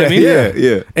skit. You know what I mean?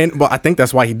 Yeah. And well, I think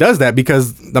that's why he does that,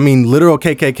 because I mean, literal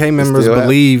KKK members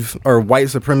believe, or white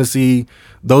supremacy,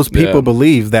 those people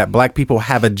believe that black people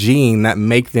have a gene that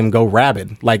make them go rabid.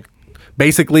 Like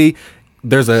basically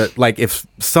there's if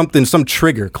some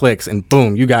trigger clicks and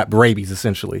boom, you got rabies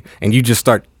essentially, and you just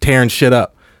start tearing shit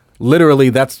up. Literally,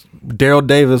 that's Daryl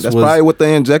Davis. That's probably what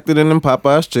they injected in them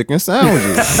Popeyes chicken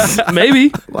sandwiches.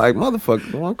 Maybe. Like,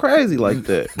 motherfucker going crazy like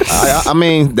that. I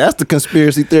mean, that's the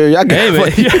conspiracy theory I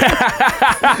got.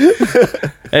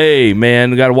 Hey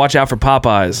man, we got to watch out for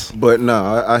Popeyes. But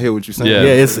no, I hear what you're saying. Yeah.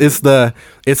 Yeah, it's the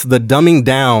dumbing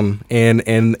down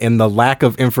and the lack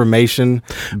of information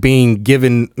being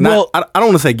given. I don't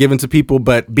want to say given to people,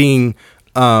 but being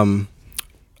what's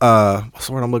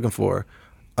the word I'm looking for?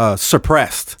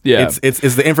 Suppressed. Yeah, it's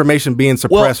the information being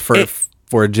suppressed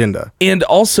for agenda. And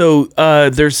also,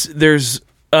 there's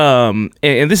and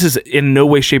this is in no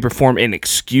way, shape, or form an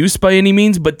excuse by any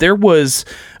means, but there was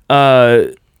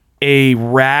a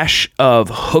rash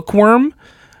of hookworm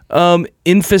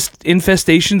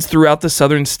infestations throughout the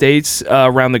southern states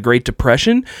around the Great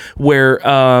Depression, where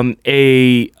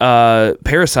a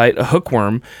parasite, a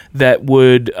hookworm, that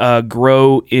would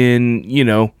grow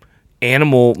in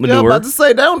animal manure. Yeah, I'm about to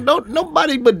say, don't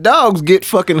nobody but dogs get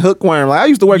fucking hookworm. Like, I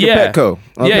used to work at Petco.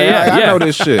 Okay? I know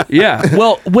this shit. Yeah.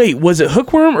 Well, wait, was it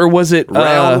hookworm or was it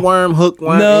roundworm,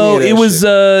 hookworm? No, it was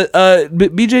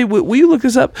BJ. Will you look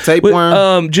this up?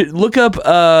 Tapeworm. Look up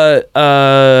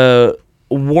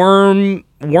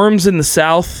worms in the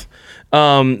South.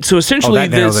 So essentially, that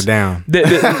narrows it down.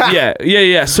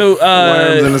 Yeah. So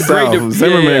worms in the South.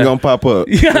 Zimmerman gonna pop up.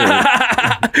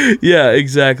 Yeah,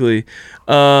 exactly.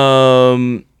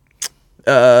 That's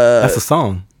a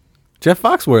song. Jeff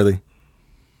Foxworthy.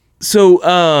 So,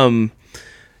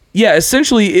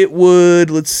 essentially it would,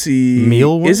 let's see.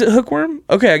 Mealworm? Is it hookworm?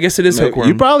 Okay, I guess it is hookworm.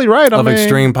 You're probably right. Of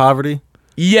extreme poverty.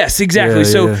 Yes, exactly.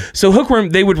 So hookworm,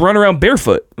 they would run around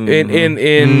barefoot,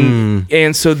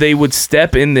 and so they would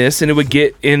step in this, and it would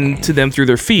get into them through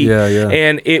their feet,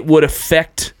 and it would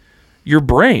affect your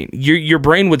brain. Your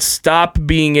brain would stop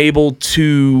being able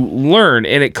to learn,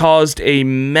 and it caused a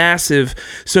massive.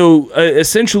 So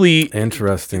essentially,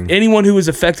 interesting. Anyone who was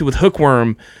affected with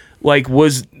hookworm,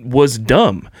 was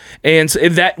dumb, and so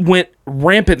that went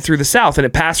rampant through the South, and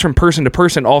it passed from person to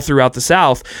person all throughout the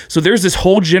South. So there's this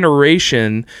whole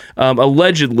generation,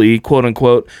 allegedly, quote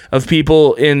unquote, of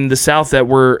people in the South that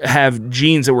have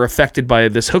genes that were affected by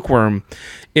this hookworm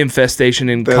infestation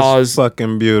and That's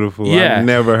fucking beautiful. Yeah. I've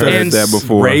never heard that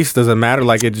before. Race doesn't matter.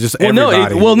 Like, it just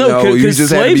everybody. No, because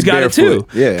slaves got it too.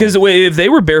 Yeah. Because if they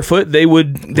were barefoot, they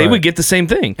would get the same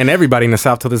thing. And everybody in the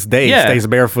South to this day stays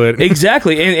barefoot.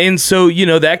 Exactly. And so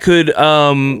that could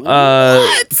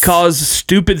cause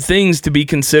stupid things to be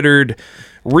considered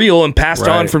real and passed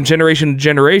on from generation to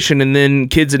generation, and then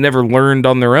kids that never learned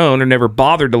on their own or never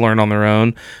bothered to learn on their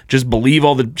own just believe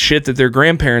all the shit that their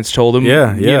grandparents told them.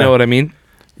 Yeah. You know what I mean?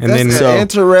 And That's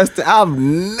interesting. I've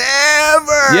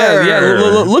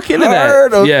never look into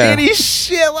heard that. of any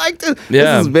shit like this.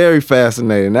 Yeah. This is very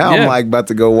fascinating. Now I'm like about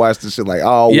to go watch this shit, like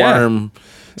all worm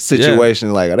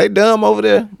situation. Like, are they dumb over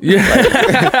there?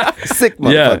 Yeah. Sick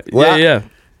motherfucker.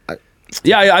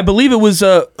 I believe it was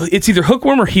it's either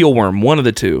hookworm or heelworm, one of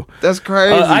the two. That's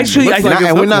crazy. Actually,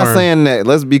 and we're not saying that.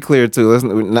 Let's be clear too.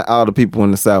 Not all the people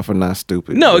in the South are not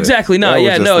stupid. No, exactly not.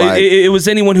 It was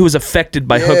anyone who was affected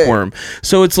by hookworm.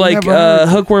 So it's like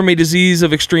hookworm, a disease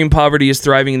of extreme poverty, is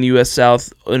thriving in the U.S.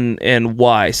 South, and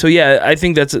why? So I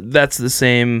think that's the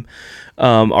same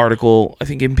article. I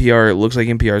think NPR. It looks like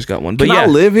NPR's got one. But Can I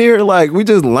live here? Like, we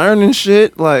just learning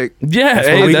shit. Like,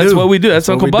 that's what we do. That's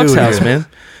Uncle Buck's house, man.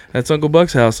 That's Uncle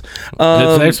Buck's house.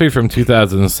 It's actually from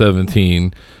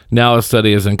 2017. Now a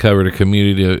study has uncovered a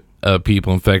community of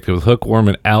people infected with hookworm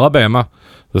in Alabama.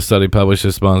 The study published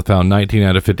this month found 19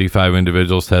 out of 55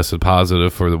 individuals tested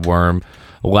positive for the worm.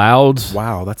 Louds.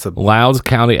 Wow, that's a Louds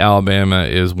County, Alabama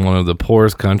is one of the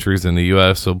poorest countries in the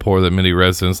U.S., so poor that many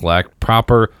residents lack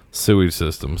proper sewage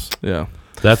systems. Yeah.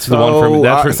 That's the one from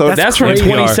That's from NPR.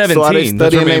 2017. So are they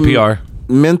That's from studying NPR.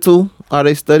 mental? Are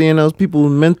they studying those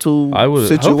people's mental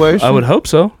situation? I would hope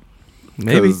so.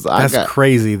 Maybe. 'Cause I That's got-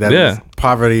 crazy that Yeah.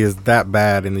 poverty is that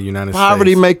bad in the United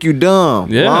Poverty States. make you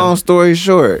dumb. Yeah. Long story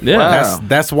short. Yeah. Wow.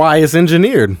 That's why it's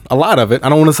engineered. A lot of it. I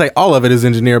don't want to say all of it is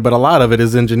engineered, but a lot of it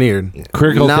is engineered.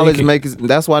 Critical Knowledge thinking. makes.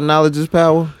 That's why knowledge is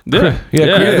power. Yeah. Yeah,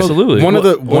 critical- absolutely. One of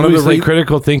the One of the re-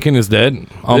 critical thinking is dead.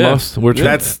 Almost. We're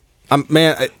that's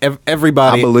man.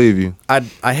 Everybody. I believe you.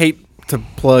 I hate to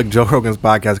plug Joe Rogan's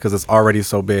podcast because it's already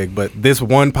so big, but this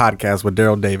one podcast with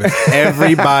Daryl Davis,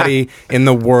 everybody in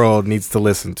the world needs to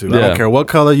listen to. I Yeah. don't care what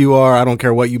color you are. I don't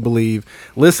care what you believe.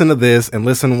 Listen to this and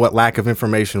listen what lack of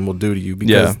information will do to you,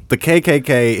 because Yeah. the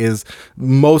KKK is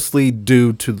mostly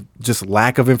due to just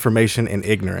lack of information and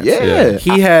ignorance. Yeah.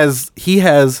 He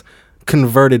has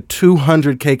converted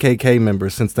 200 KKK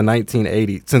members since the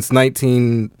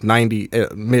 1990,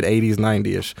 mid 80s,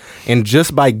 90ish, and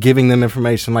just by giving them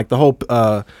information, like the whole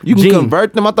You can gene-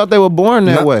 convert them. I thought they were born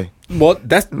that No. way. Well,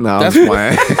 that's No, that's I'm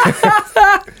what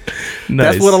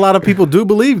Nice. that's what a lot of people do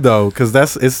believe, though, because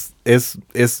it's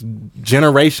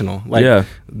generational. Like Yeah.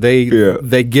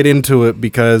 they get into it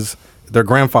because their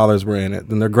grandfathers were in it,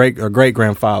 and their great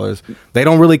grandfathers. They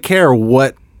don't really care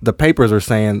what the papers are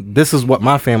saying. This is what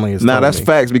my family is. Nah, telling that's me.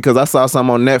 facts, because I saw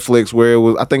something on Netflix where it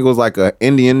was, I think it was like an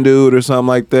Indian dude or something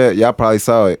like that. Y'all probably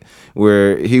saw it,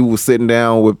 where he was sitting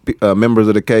down with members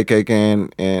of the KKK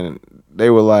and they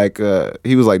were like,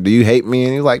 he was like, "Do you hate me?"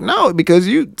 And he was like, "No, because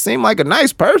you seem like a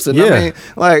nice person." Yeah. I mean,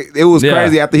 like, it was Yeah.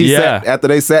 crazy after Yeah. after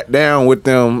they sat down with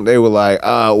them. They were like,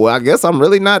 well, I guess I'm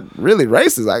really not really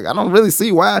racist. Like, I don't really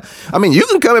see why. I mean, you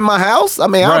can come in my house. I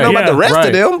mean, I don't know Right. about the rest Yeah,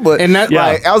 of them, but And that-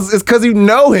 like, it's because you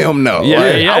know him, though. Yeah,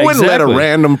 Like, yeah, I wouldn't let exactly. a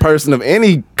random person of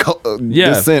any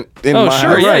descent in oh, my sure,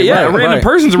 house. yeah, Right, yeah. right, a random right.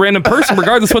 person's a random person,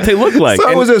 regardless what they look like. So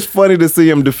it was just funny to see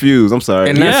him diffuse. I'm sorry.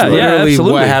 And that's Yeah, yeah, literally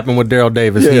absolutely. what happened with Daryl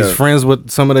Davis. Yeah. He's friends with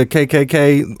some of the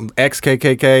KKK,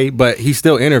 ex-KKK, but he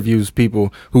still interviews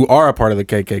people who are a part of the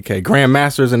KKK,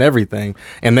 grandmasters and everything.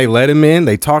 And they let him in,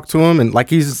 they talk to him, and like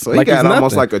he's So he like got he's almost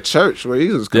nothing. like a church where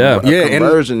he's just Yeah. Yeah, and-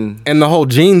 conversion. And the whole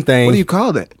gene thing. What do you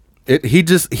call that? He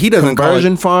doesn't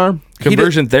Conversion farm?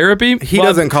 Conversion therapy? He Well,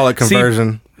 doesn't call it see,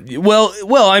 conversion.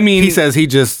 well, I mean, He says he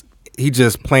just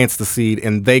plants the seed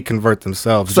and they convert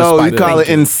themselves. So just by you call it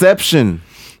thinking. Inception.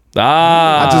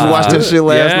 I I just watched that shit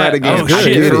last night again. Oh I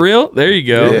shit, get for it. real? There you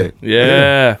go.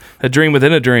 Yeah. A dream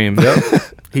within a dream.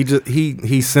 He just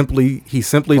he simply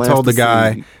Plants told the the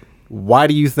guy, seed. "Why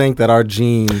do you think that our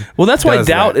gene?" Well, that's why does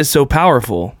doubt that?" is so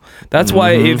powerful. That's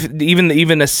why if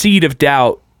even a seed of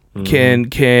doubt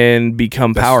can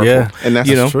become powerful. yeah. And that's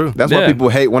you know? true. That's Yeah. why people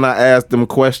hate when I ask them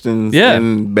questions Yeah.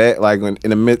 like in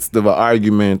the midst of an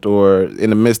argument or in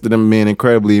the midst of them being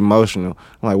incredibly emotional.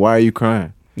 I'm like, why are you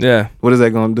crying? Yeah. What is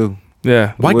that going to do?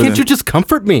 Yeah. Why Well, can't you just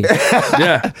comfort me?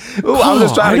 Yeah. Ooh, I'm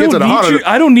just trying to get to the heart of it.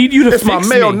 I don't need you to It's my fix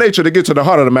male me. nature to get to the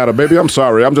heart of the matter, baby. I'm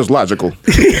sorry. I'm just logical.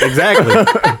 Exactly.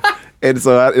 And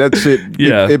so that shit,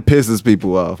 Yeah. it pisses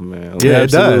people off, man. Yeah, it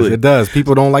absolutely. does. It does.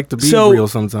 People don't like to be So- real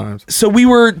sometimes. So we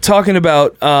were talking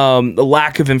about the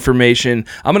lack of information.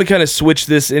 I'm going to kind of switch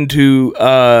this into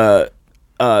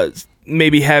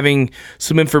maybe having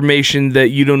some information that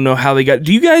you don't know how they got.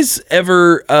 Do you guys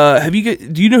ever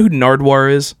do you know who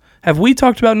Nardwuar is? Have we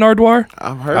talked about Nardwuar?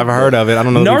 I've I've heard of it. I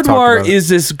don't know. If we've talked Nardwuar about it. is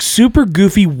this super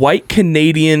goofy white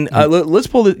Canadian. Let's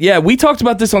pull it. Yeah, we talked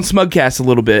about this on Smugcast a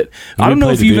little bit. I don't know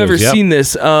played if the you've videos, ever yep. seen this.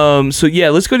 So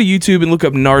yeah, let's go to YouTube and look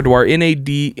up Nardwuar.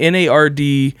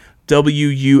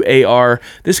 Nardwuar.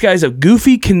 This guy's a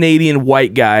goofy Canadian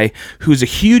white guy who's a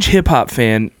huge hip hop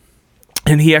fan.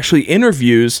 And he actually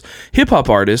interviews hip hop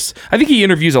artists. I think he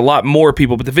interviews a lot more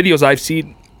people, but the videos I've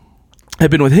seen have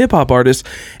been with hip hop artists,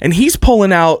 and he's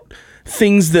pulling out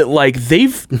things that like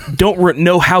don't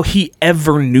know how he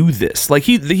ever knew this. Like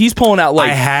he's pulling out like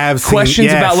I have seen- questions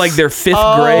yes. about like their fifth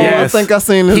Oh, grade. I think I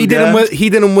seen this He did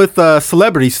guy. them with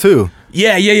celebrities too.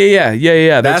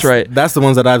 Yeah. That's right. That's the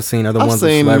ones that I've seen. Are the I've ones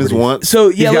with seen celebrities. this once. So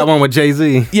He's yeah, got one with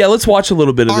Jay-Z. yeah. Let's watch a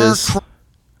little bit of this.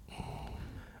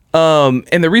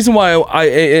 And the reason why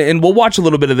and we'll watch a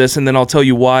little bit of this, and then I'll tell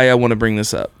you why I want to bring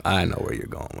this up. I know where you're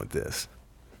going with this.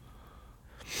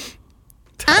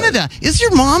 Canada. Is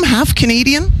your mom half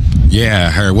Canadian?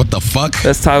 Yeah, her. What the fuck?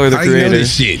 That's Tyler, the How you know creator.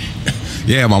 this shit?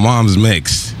 Yeah, my mom's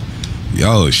mixed.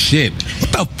 Yo, shit.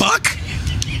 What the fuck?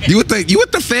 You with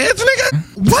the feds,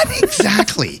 nigga? What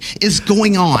exactly is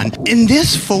going on in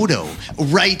this photo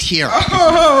right here?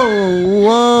 Oh,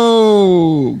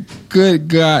 whoa. Good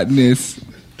godness.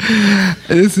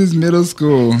 This is middle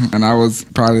school, and I was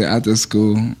probably after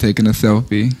school taking a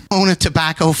selfie. Own a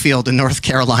tobacco field in North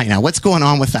Carolina. What's going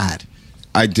on with that?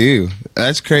 I do.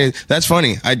 That's crazy. That's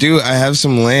funny. I do. I have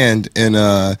some land in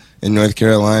North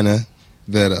Carolina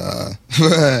that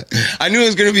I knew it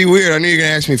was gonna be weird. I knew you were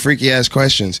gonna ask me freaky ass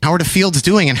questions. How are the fields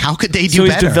doing, and how could they do So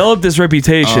he's better? developed this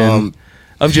reputation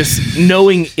of just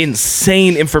knowing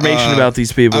insane information about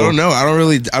these people. I don't know. I don't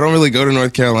really go to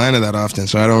North Carolina that often,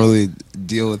 so I don't really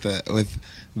deal with that with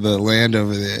the land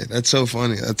over there. That's so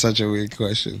funny. That's such a weird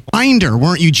question. Grinder,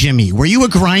 weren't you, Jimmy? Were you a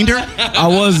grinder? I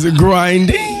was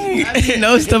grinding.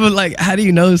 know stuff like, how do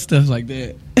you know stuff like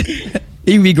that?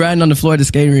 You can be grinding on the floor at the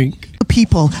skating rink.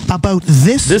 People about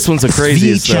this one's the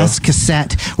craziest, VHS though.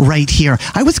 cassette right here.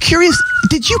 I was curious,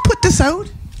 did you put this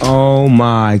out? Oh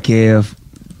my, Kev.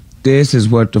 This is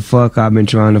what the fuck I've been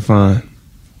trying to find.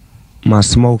 My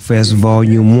Smoke Fest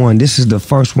Volume 1. This is the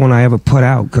first one I ever put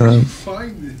out, cuz.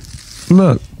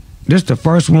 Look, this is the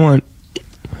first one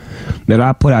that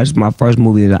I put out. This is my first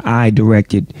movie that I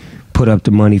directed, put up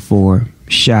the money for,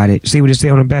 shot it. See what it say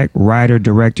on the back? Writer,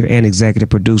 director, and executive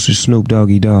producer Snoop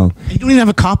Doggy Dogg. You don't even have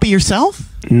a copy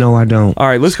yourself? No, I don't. All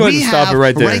right, let's go ahead and stop it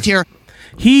right there. Right here.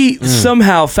 He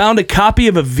somehow found a copy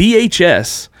of a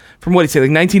VHS from what he said,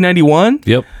 like 1991.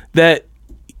 Yep. That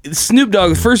Snoop Dogg,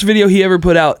 the first video he ever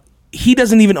put out, he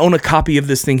doesn't even own a copy of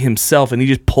this thing himself, and he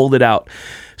just pulled it out.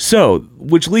 So,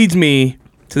 which leads me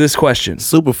to this question.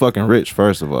 Super fucking rich,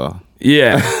 first of all.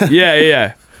 Yeah,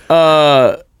 yeah.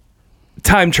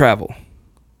 Time travel.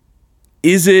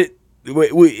 Is it?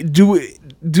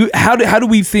 How do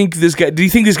we think this guy? Do you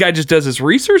think this guy just does this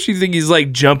research? Do you think he's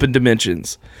like jumping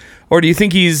dimensions, or do you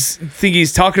think he's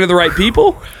talking to the right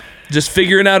people, just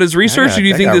figuring out his research? Or do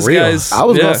you think this guy's? I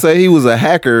was gonna say he was a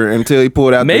hacker until he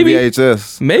pulled out Maybe. the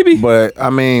VHS. Maybe, but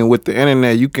I mean, with the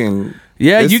internet, you can.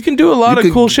 Yeah, you can do a lot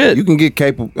of cool shit. You can get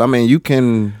capable. I mean, you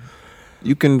can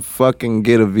fucking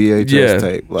get a VHS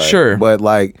tape. Like, sure. But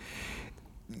like,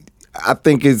 I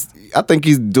think he's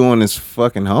doing his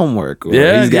fucking homework. Or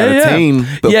Yeah, he's got a team.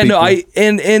 Of Yeah, no, people.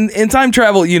 and time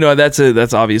travel. You know, that's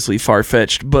obviously far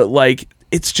fetched, but like,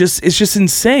 it's just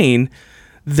insane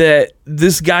that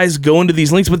this guy's going to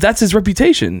these links, but that's his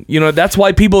reputation. You know, that's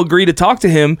why people agree to talk to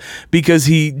him, because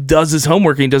he does his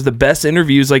homework and he does the best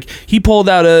interviews. Like, he pulled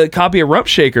out a copy of Rump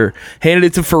Shaker, handed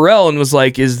it to Pharrell, and was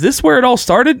like, "Is this where it all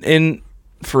started?" And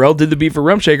Pharrell did the beat for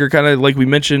Rump Shaker, kind of like we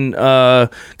mentioned a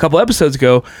couple episodes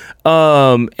ago.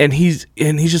 And he's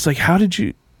just like, how did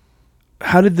you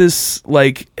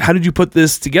put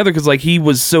this together? Because like, he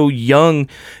was so young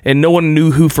and no one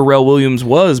knew who Pharrell Williams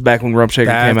was back when Rump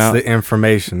Shaker came out. That's the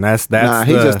information. That's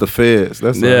he's just the feds.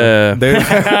 That's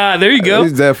there you go.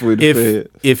 He's definitely the feds.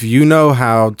 If you know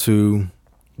how to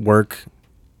work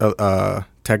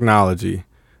technology,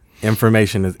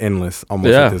 information is endless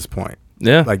almost at this point.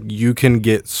 Yeah. Like, you can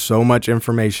get so much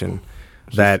information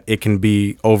that it can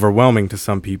be overwhelming to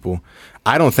some people.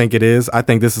 I don't think it is. I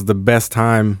think this is the best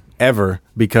time ever,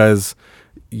 because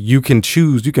you can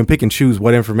pick and choose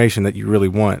what information that you really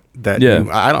want. I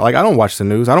don't watch the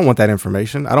news. I don't want that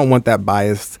information. I don't want that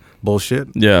biased bullshit.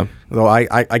 Yeah. So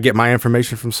I get my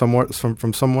information from someone else, or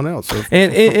from somewhere else.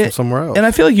 And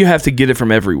I feel like you have to get it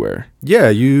from everywhere.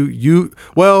 Yeah,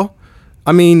 well,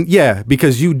 I mean, yeah,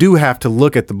 because you do have to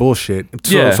look at the bullshit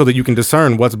so that you can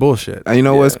discern what's bullshit. And you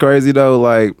know what's crazy though?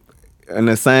 Like, in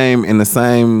the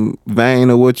same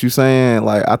vein of what you're saying,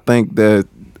 like, I think that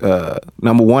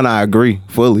number one, I agree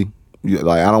fully.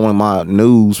 Like, I don't want my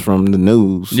news from the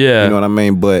news. Yeah, you know what I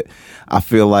mean. But I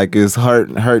feel like it's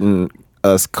hurting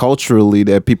us culturally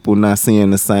that people not seeing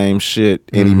the same shit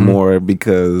anymore,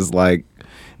 because like,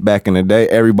 back in the day,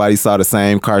 everybody saw the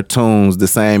same cartoons, the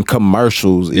same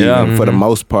commercials, even for the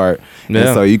most part. And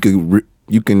so you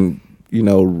can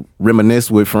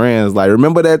reminisce with friends. Like,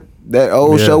 remember that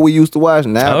old show we used to watch?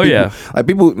 Now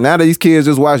now these kids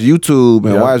just watch YouTube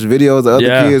and watch videos of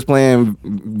other kids playing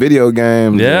video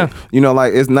games. Yeah. And,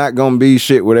 like, it's not gonna be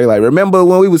shit where they like, remember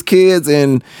when we was kids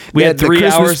and we had 3 the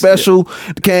Christmas hours special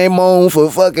came on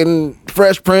for fucking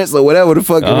Fresh Prince or whatever the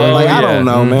fuck it was. Like, I don't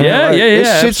know, man. Yeah, like, it's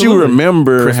shit absolutely. you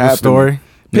remember Christmas happening. Story.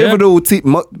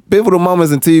 Pivotal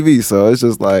moments in TV. So it's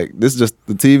just like, the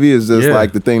TV is just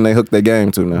like the thing they hook their game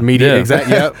to now. Media,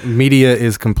 exactly. Yep. Media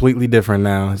is completely different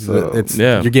now. So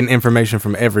you're getting information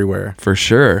from everywhere. For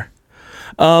sure.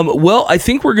 Well, I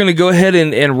think we're going to go ahead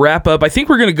and wrap up. I think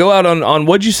we're going to go out on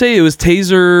what'd you say? It was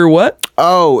Taser what?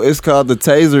 Oh, it's called the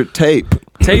Taser Tape.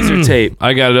 Taser Tape.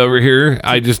 I got it over here.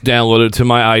 I just downloaded it to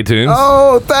my iTunes.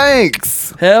 Oh,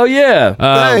 thanks. Hell yeah.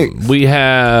 Thanks. We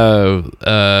have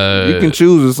you can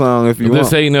choose a song if you want.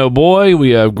 This Ain't No Boy. We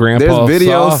have Grandpa There's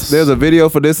videos. Sauce. There's a video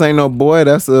for This Ain't No Boy.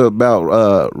 That's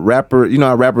about rapper. You know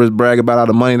how rappers brag about all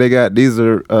the money they got? These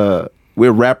are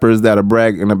we're rappers that are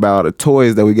bragging about the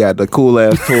toys that we got, the cool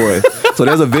ass toys. So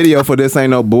there's a video for This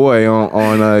Ain't No Boy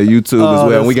on YouTube as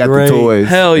well. And we got great. the toys.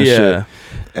 Hell and yeah. shit.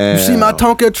 And, You see my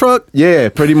Tonka truck? Yeah,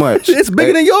 pretty much. It's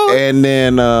bigger than yours. And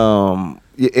then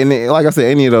and then, like I said,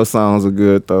 any of those songs are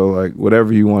good though. Like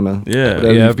whatever you wanna. Yeah.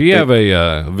 Yeah, if you have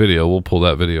a video, we'll pull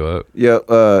that video up. Yeah.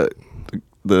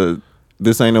 The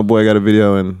This Ain't No Boy got a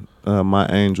video and My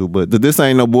Angel, but the This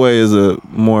Ain't No Boy is a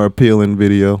more appealing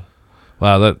video.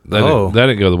 Wow, that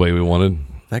didn't go the way we wanted.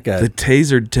 That guy. The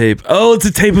Taser Tape. Oh, it's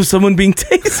a tape of someone being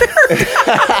tasered.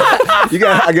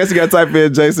 I guess you got to type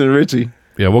in Jason Ritchie.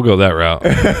 Yeah, we'll go that route.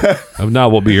 If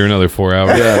not, we'll be here another 4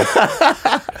 hours. Yeah.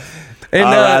 And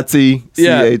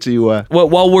RITCHEY. Well,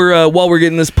 while we're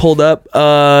getting this pulled up,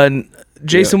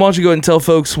 Jason, why don't you go ahead and tell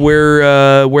folks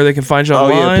where they can find you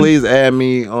online? Oh yeah, please add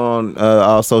me on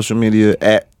all social media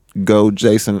at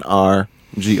GoJasonR,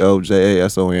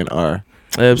 GoJasonR.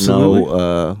 Absolutely.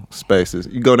 No spaces.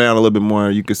 You go down a little bit more,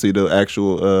 you can see the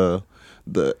actual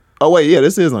Oh wait, yeah,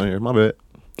 this is on here. My bad.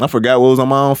 I forgot what was on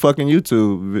my own fucking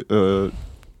YouTube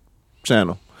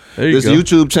channel. This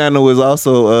YouTube channel is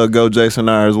also Go Jason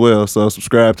R as well, so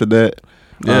subscribe to that.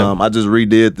 Yeah. I just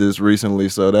redid this recently,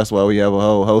 so that's why we have a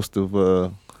whole host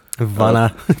of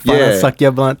Vanna yeah. suck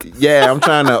your blunt. Yeah, I'm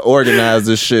trying to organize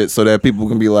this shit so that people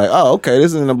can be like, oh, okay,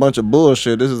 this isn't a bunch of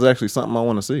bullshit. This is actually something I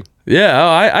want to see. Yeah,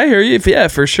 I hear you. Yeah,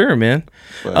 for sure, man.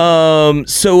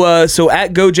 So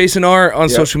at Go Jason R on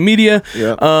social media.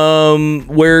 Yeah.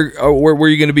 Where are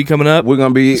you going to be coming up? We're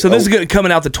gonna be. So this is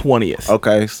coming out the 20th.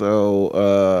 Okay,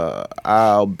 so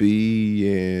I'll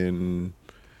be in.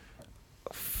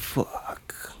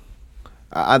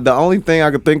 The only thing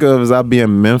I could think of is I'll be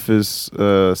in Memphis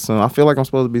soon. I feel like I'm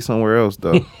supposed to be somewhere else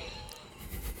though.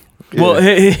 Well,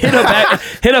 hit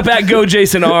up at Go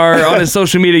Jason R on his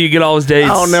social media. You get all his dates.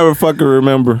 I don't never fucking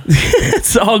remember.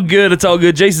 It's all good. It's all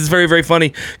good. Jason's very, very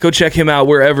funny. Go check him out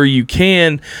wherever you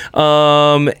can.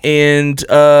 And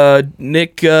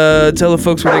Nick, tell the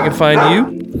folks where they can find you.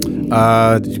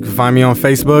 You can find me on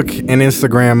Facebook and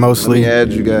Instagram mostly. Let me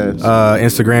add you guys.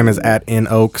 Instagram is at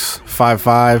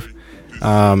noaks55.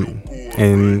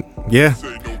 And yeah,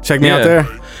 check me out there.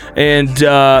 And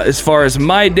as far as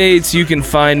my dates, you can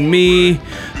find me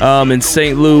in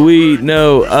St. Louis.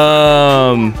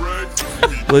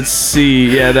 Let's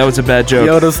see. Yeah, that was a bad joke.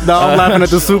 Yo, I'm laughing at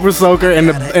the Super Soaker and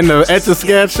the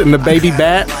Etch-a-Sketch and the baby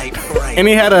bat. And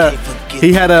he had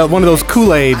one of those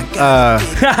Kool-Aid.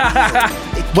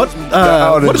 What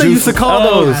do they used to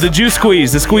call those? The juice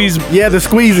squeeze. The squeeze. Yeah, the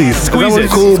squeezies.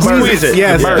 Squeezes. Squeezes.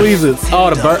 Yeah, squeezes. Oh,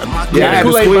 the bird. Yeah,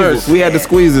 the squeezes. We had the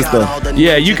squeezes though.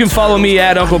 Yeah, you can follow me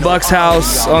at Uncle Buck's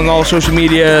House on all social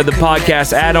media. The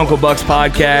podcast at Uncle Buck's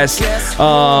Podcast.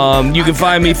 You can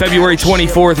find me February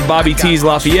 24th at Bobby T's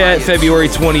Lafayette. February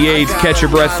 28th, Catch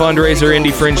Your Breath fundraiser,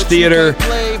 Indie Fringe Theater.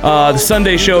 The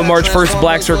Sunday show, March 1st,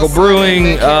 Black Circle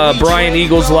Brewing. Bryan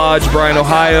Eagles Lodge, Bryan,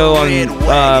 Ohio on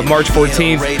March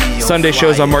 14th. Sunday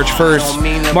shows on March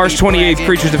 1st. March 28th,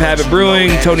 Creatures of Habit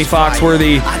Brewing. Tony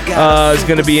Foxworthy is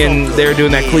going to be in there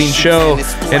doing that clean show.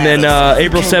 And then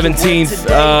April 17th,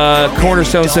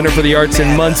 Cornerstone Center for the Arts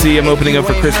in Muncie. I'm opening up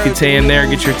for Chris Kattan there.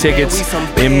 Get your tickets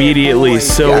immediately.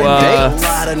 So,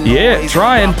 yeah,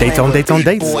 trying. Dates on dates on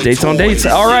dates. Dates on dates.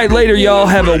 All right, later, y'all.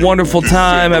 Have a wonderful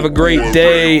time. Have a great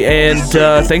day. And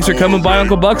thanks for coming by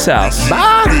Uncle Buck's house.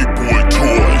 Bye.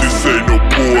 This ain't no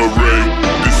boring.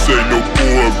 This ain't no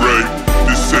boring.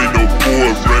 This ain't no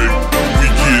boring. We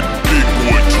get big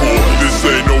boy tour. This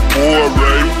ain't no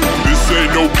boring. This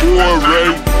ain't no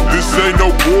boring. This ain't no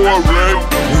boring.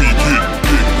 We get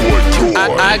big boy tour.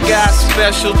 I got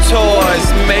special toys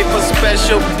made for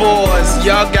special boys.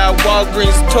 Y'all got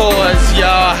Walgreens toys.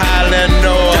 Y'all hollering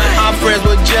noise. I'm friends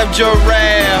with Jeff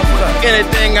Giraffe.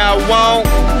 Anything I want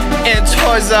in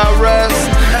Toys R Us,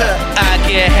 I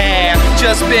can have.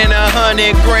 Just spent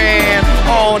 $100 grand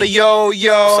on the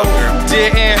yo-yo.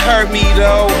 Didn't hurt me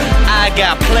though. I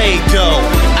got Play-Doh.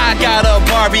 I got a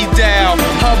Barbie doll.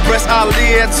 Her breasts are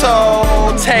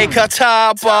little. Take her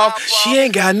top off. She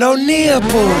ain't got no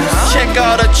nipples. Check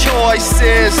out the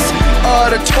choices of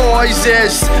the toys.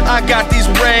 I got these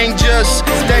Rangers.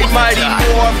 They mighty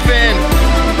morphin'.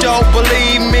 Don't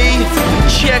believe me?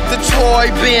 Check the toy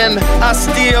bin, I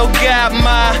still got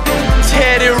my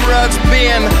Teddy Rugs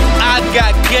bin. I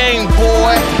got Game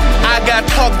Boy, I got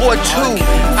Talkboy 2,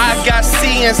 I got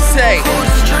CNC.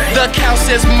 The cow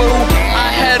says moo. I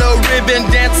had a ribbon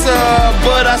dancer,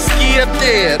 but I skipped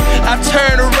it. I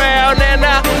turned around and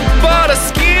I bought a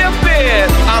skip it.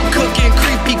 I'm cooking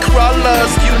creepy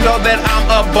crawlers, you know that I'm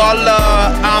a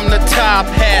baller. I'm the top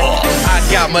hat, I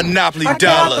got Monopoly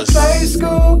dollars. I got the play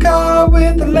school car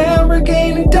with the lamp